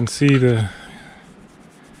 So you can see the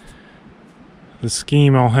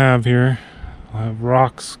scheme I'll have here. I'll have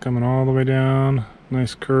rocks coming all the way down,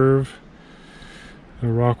 nice curve. A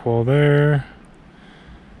rock wall there.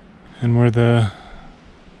 And where the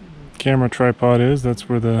camera tripod is, that's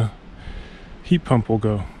where the heat pump will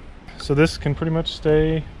go. So this can pretty much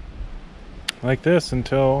stay like this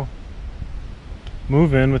until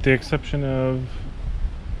move-in, with the exception of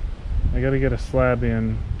I gotta get a slab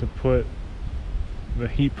in to put the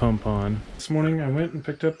heat pump on. This morning I went and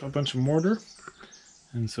picked up a bunch of mortar,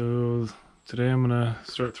 and so today I'm gonna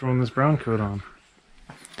start throwing this brown coat on.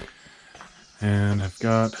 And I've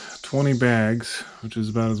got 20 bags, which is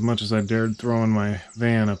about as much as I dared throw in my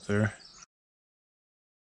van up there.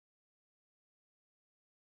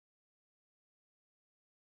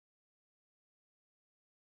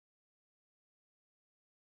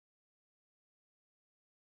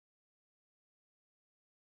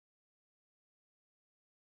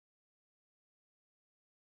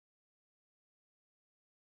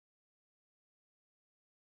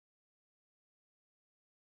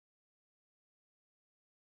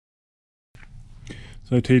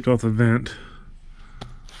 So I taped off the vent.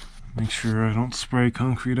 Make sure I don't spray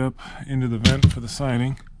concrete up into the vent for the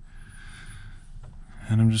siding.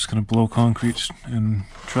 And I'm just going to blow concrete and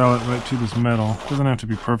trowel it right to this metal. It doesn't have to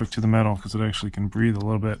be perfect to the metal because it actually can breathe a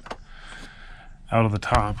little bit out of the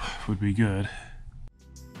top, would be good.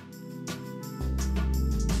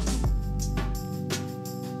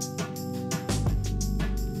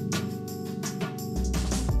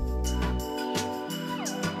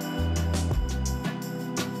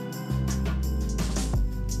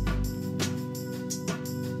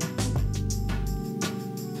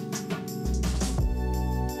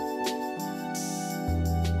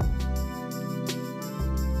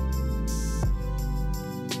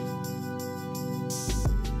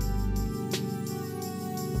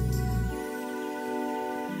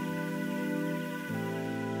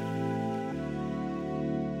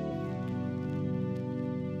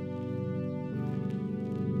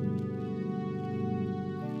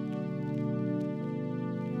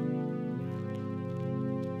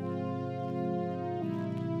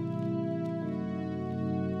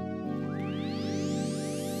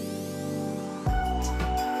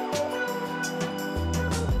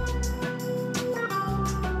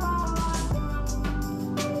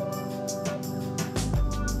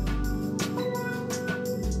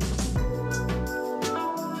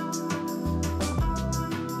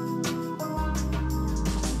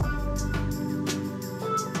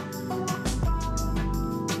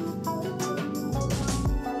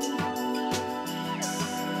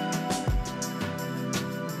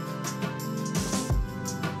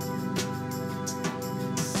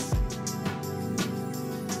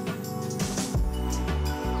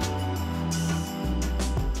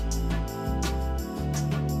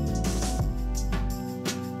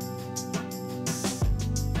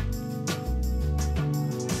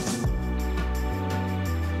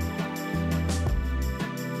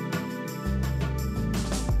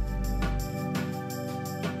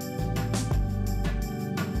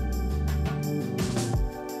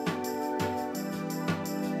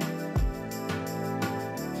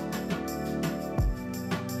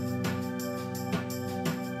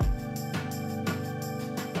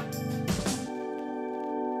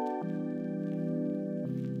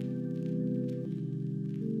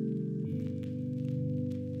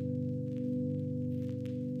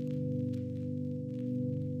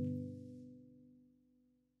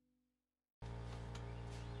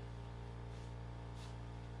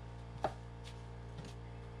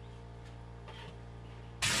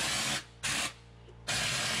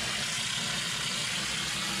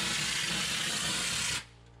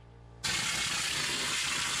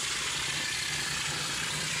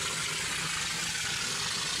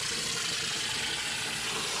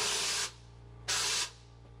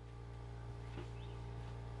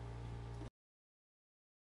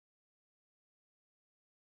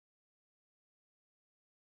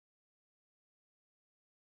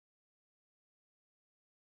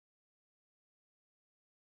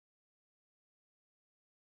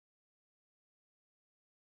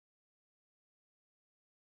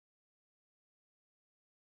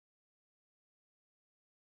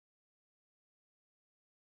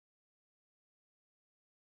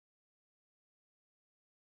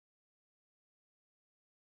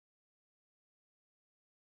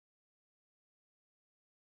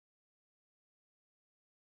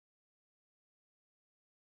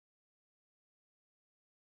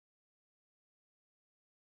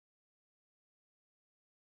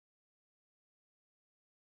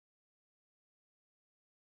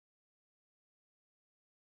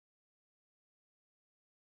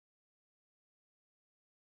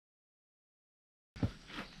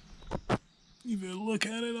 You better look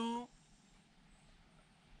at it all.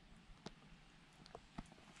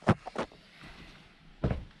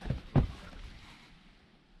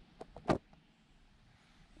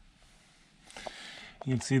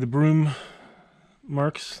 You can see the broom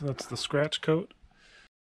marks, that's the scratch coat.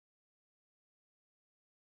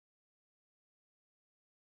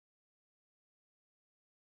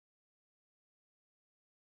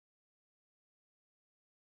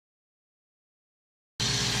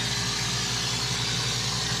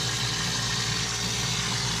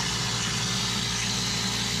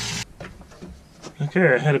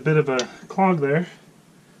 Okay, I had a bit of a clog there.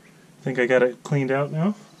 I think I got it cleaned out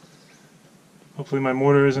now. Hopefully my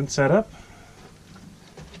mortar isn't set up.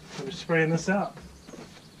 I'm spraying this out.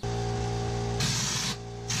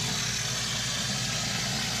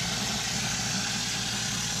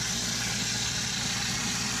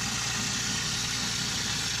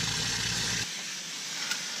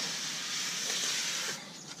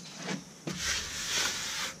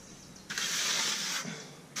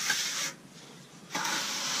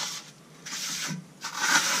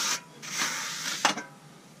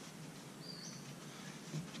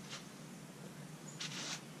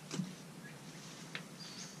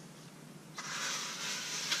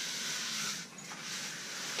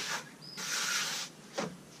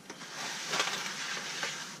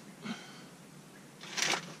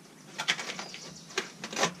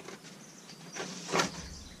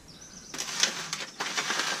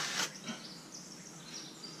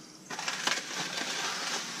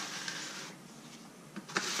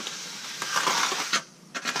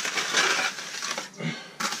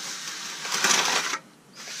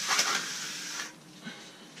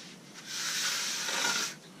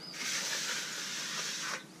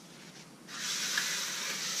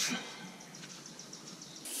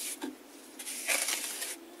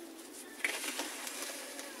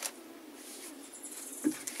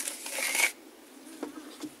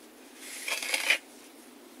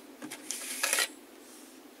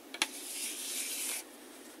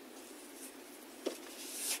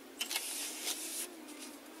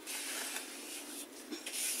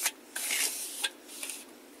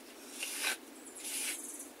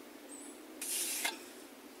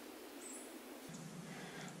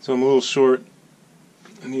 So I'm a little short.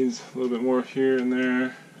 I need a little bit more here and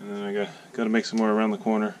there, and then I got to make some more around the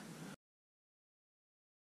corner.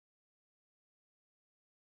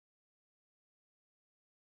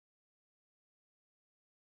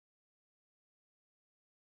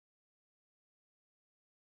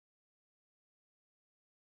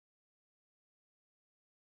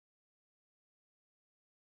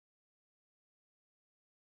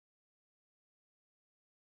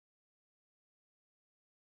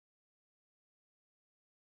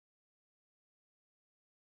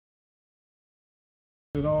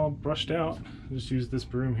 It all brushed out. I just used this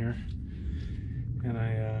broom here, and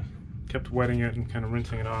I kept wetting it and kind of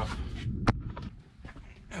rinsing it off.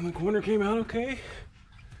 And the corner came out okay.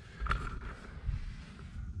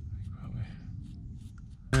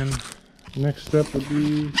 And next step would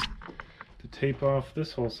be to tape off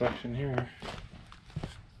this whole section here.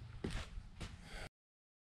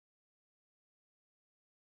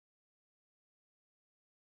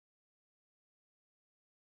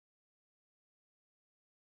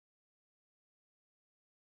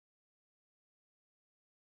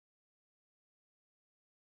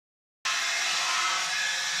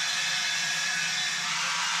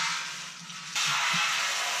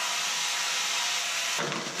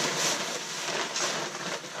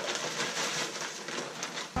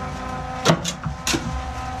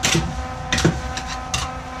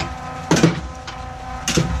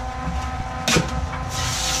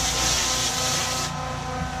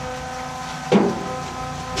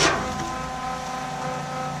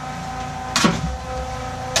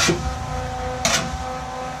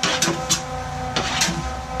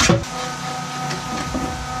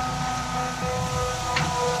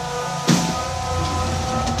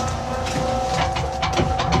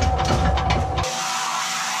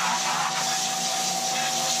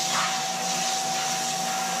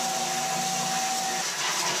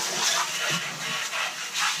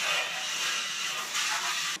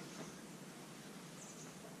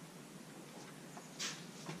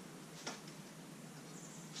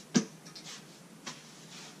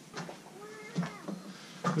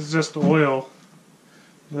 This is just oil,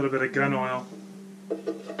 a little bit of gun oil.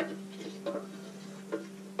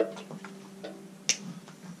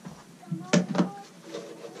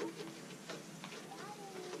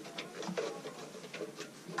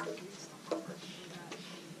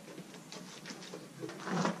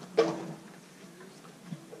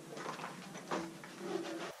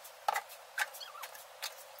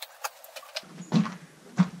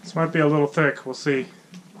 This might be a little thick, we'll see.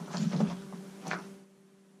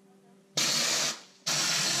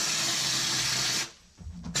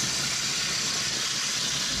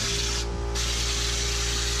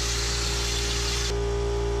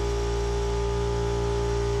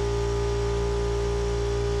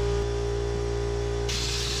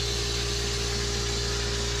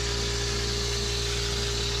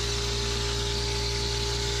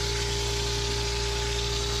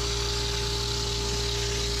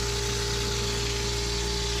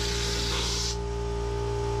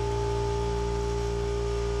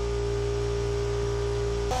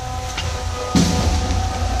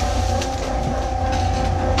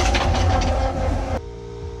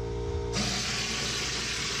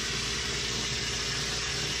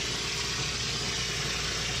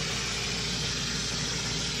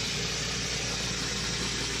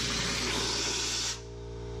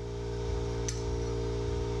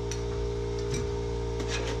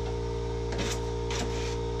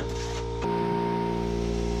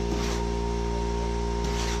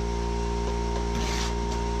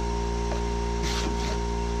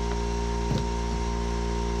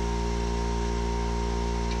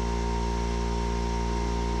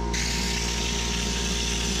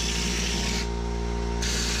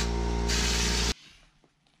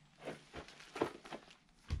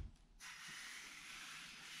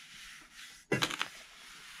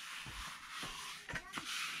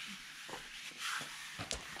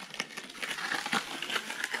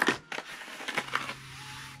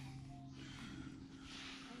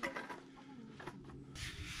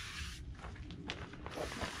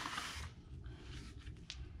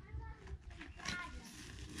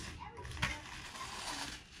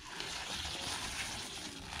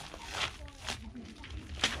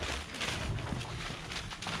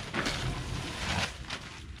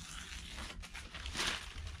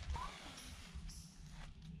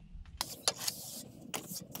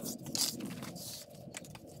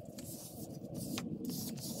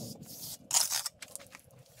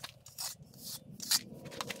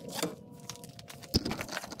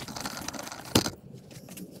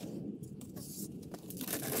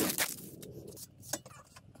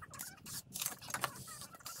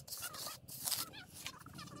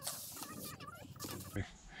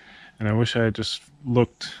 And I wish I had just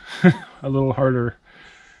looked a little harder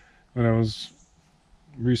when I was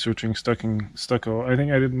researching stucco. I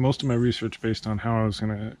think I did most of my research based on how I was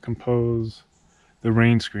going to compose the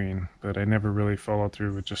Rainscreen, but I never really followed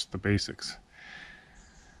through with just the basics.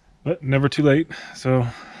 But never too late. So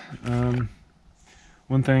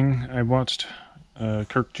one thing, I watched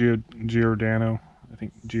Kirk Giordano. I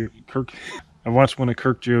think Kirk. I watched one of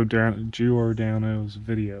Kirk Giordano's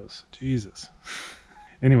videos. Jesus.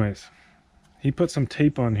 Anyways, he put some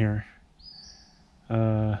tape on here,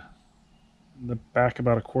 the back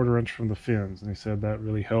about a 1/4 inch from the fins, and he said that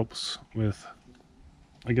really helps with,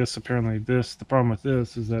 I guess apparently the problem with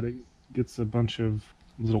this is that it gets a bunch of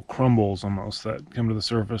little crumbles almost that come to the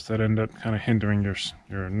surface that end up kind of hindering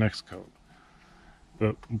your next coat.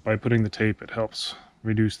 But by putting the tape, it helps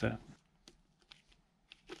reduce that.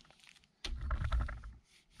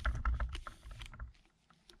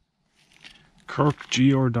 Kirk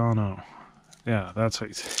Giordano. Yeah, that's how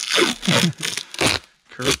you say it.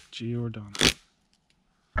 Kirk Giordano.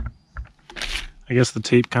 I guess the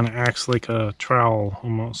tape kind of acts like a trowel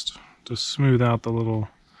almost to smooth out the little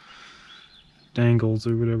dangles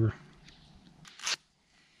or whatever.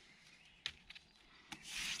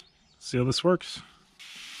 See how this works?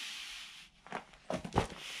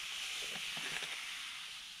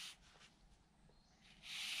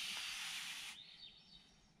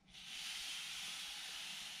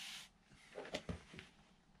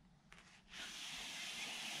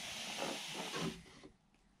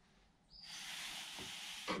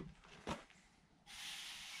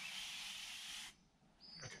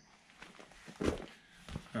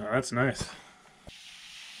 Oh, that's nice.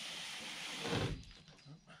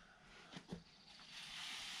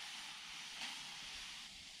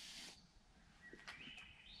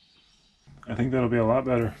 I think that'll be a lot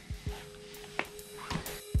better.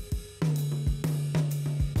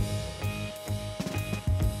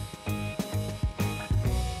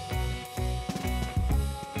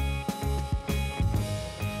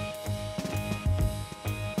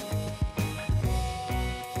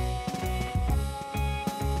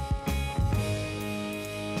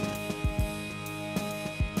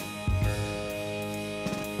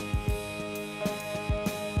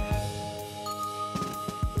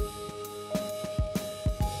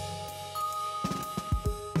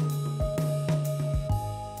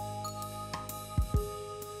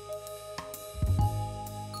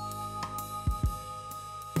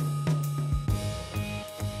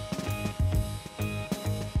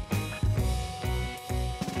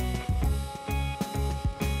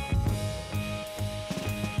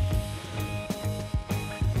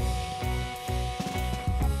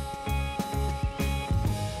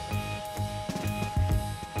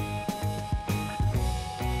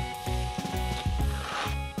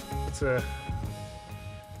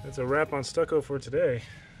 That's a wrap on stucco for today.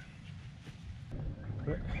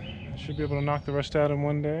 But I should be able to knock the rest out in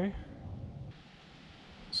one day.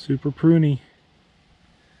 Super pruny.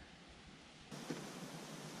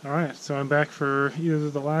 Alright, so I'm back for either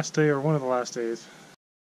the last day or one of the last days.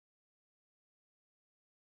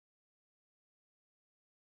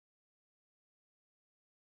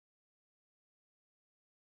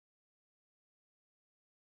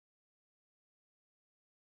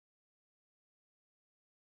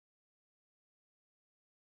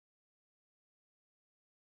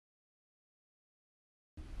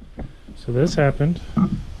 So this happened.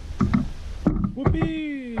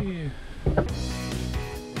 Whoopee!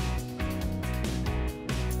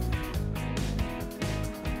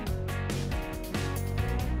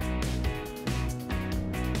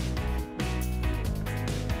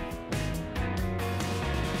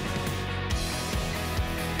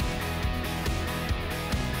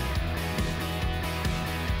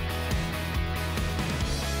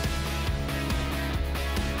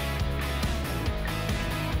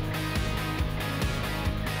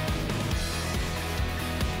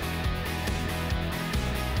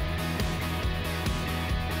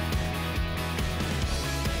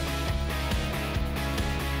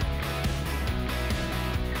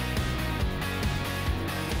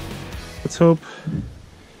 Let's hope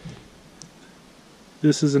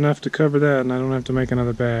this is enough to cover that and I don't have to make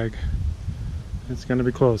another bag. It's going to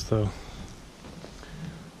be close though.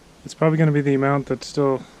 It's probably going to be the amount that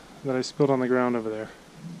I spilled on the ground over there.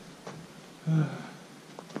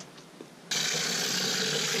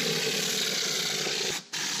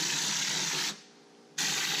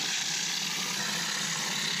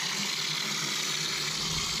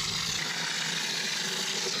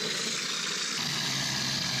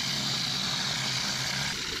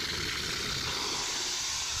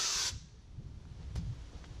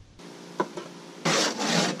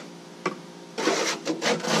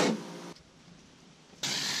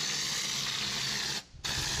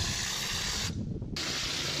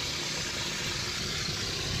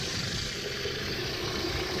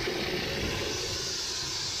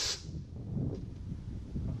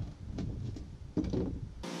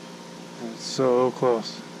 It's so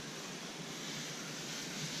close.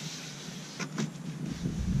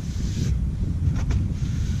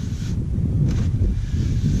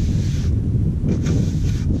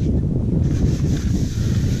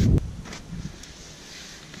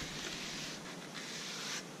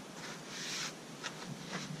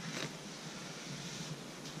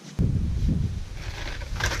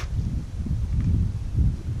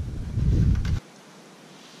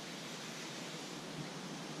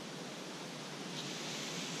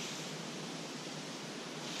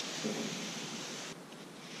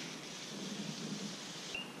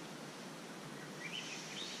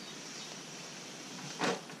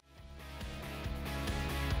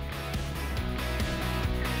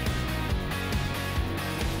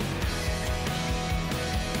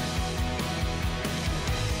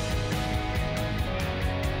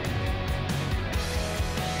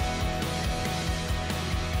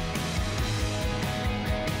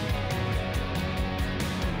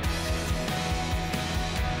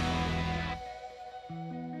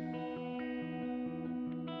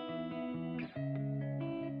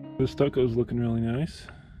 The stucco is looking really nice.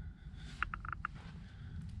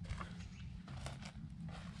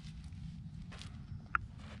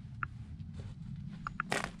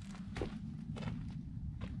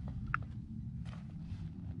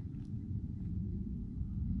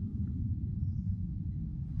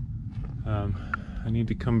 I need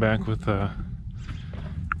to come back with a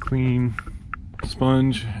clean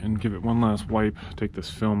sponge and give it one last wipe, take this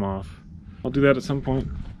film off. I'll do that at some point.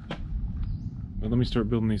 But let me start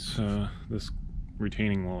building these this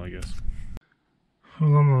retaining wall, I guess. I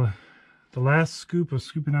was on the last scoop of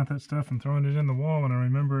scooping out that stuff and throwing it in the wall, and I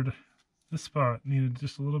remembered this spot needed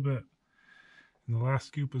just a little bit. And the last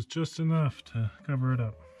scoop was just enough to cover it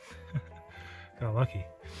up. Got lucky.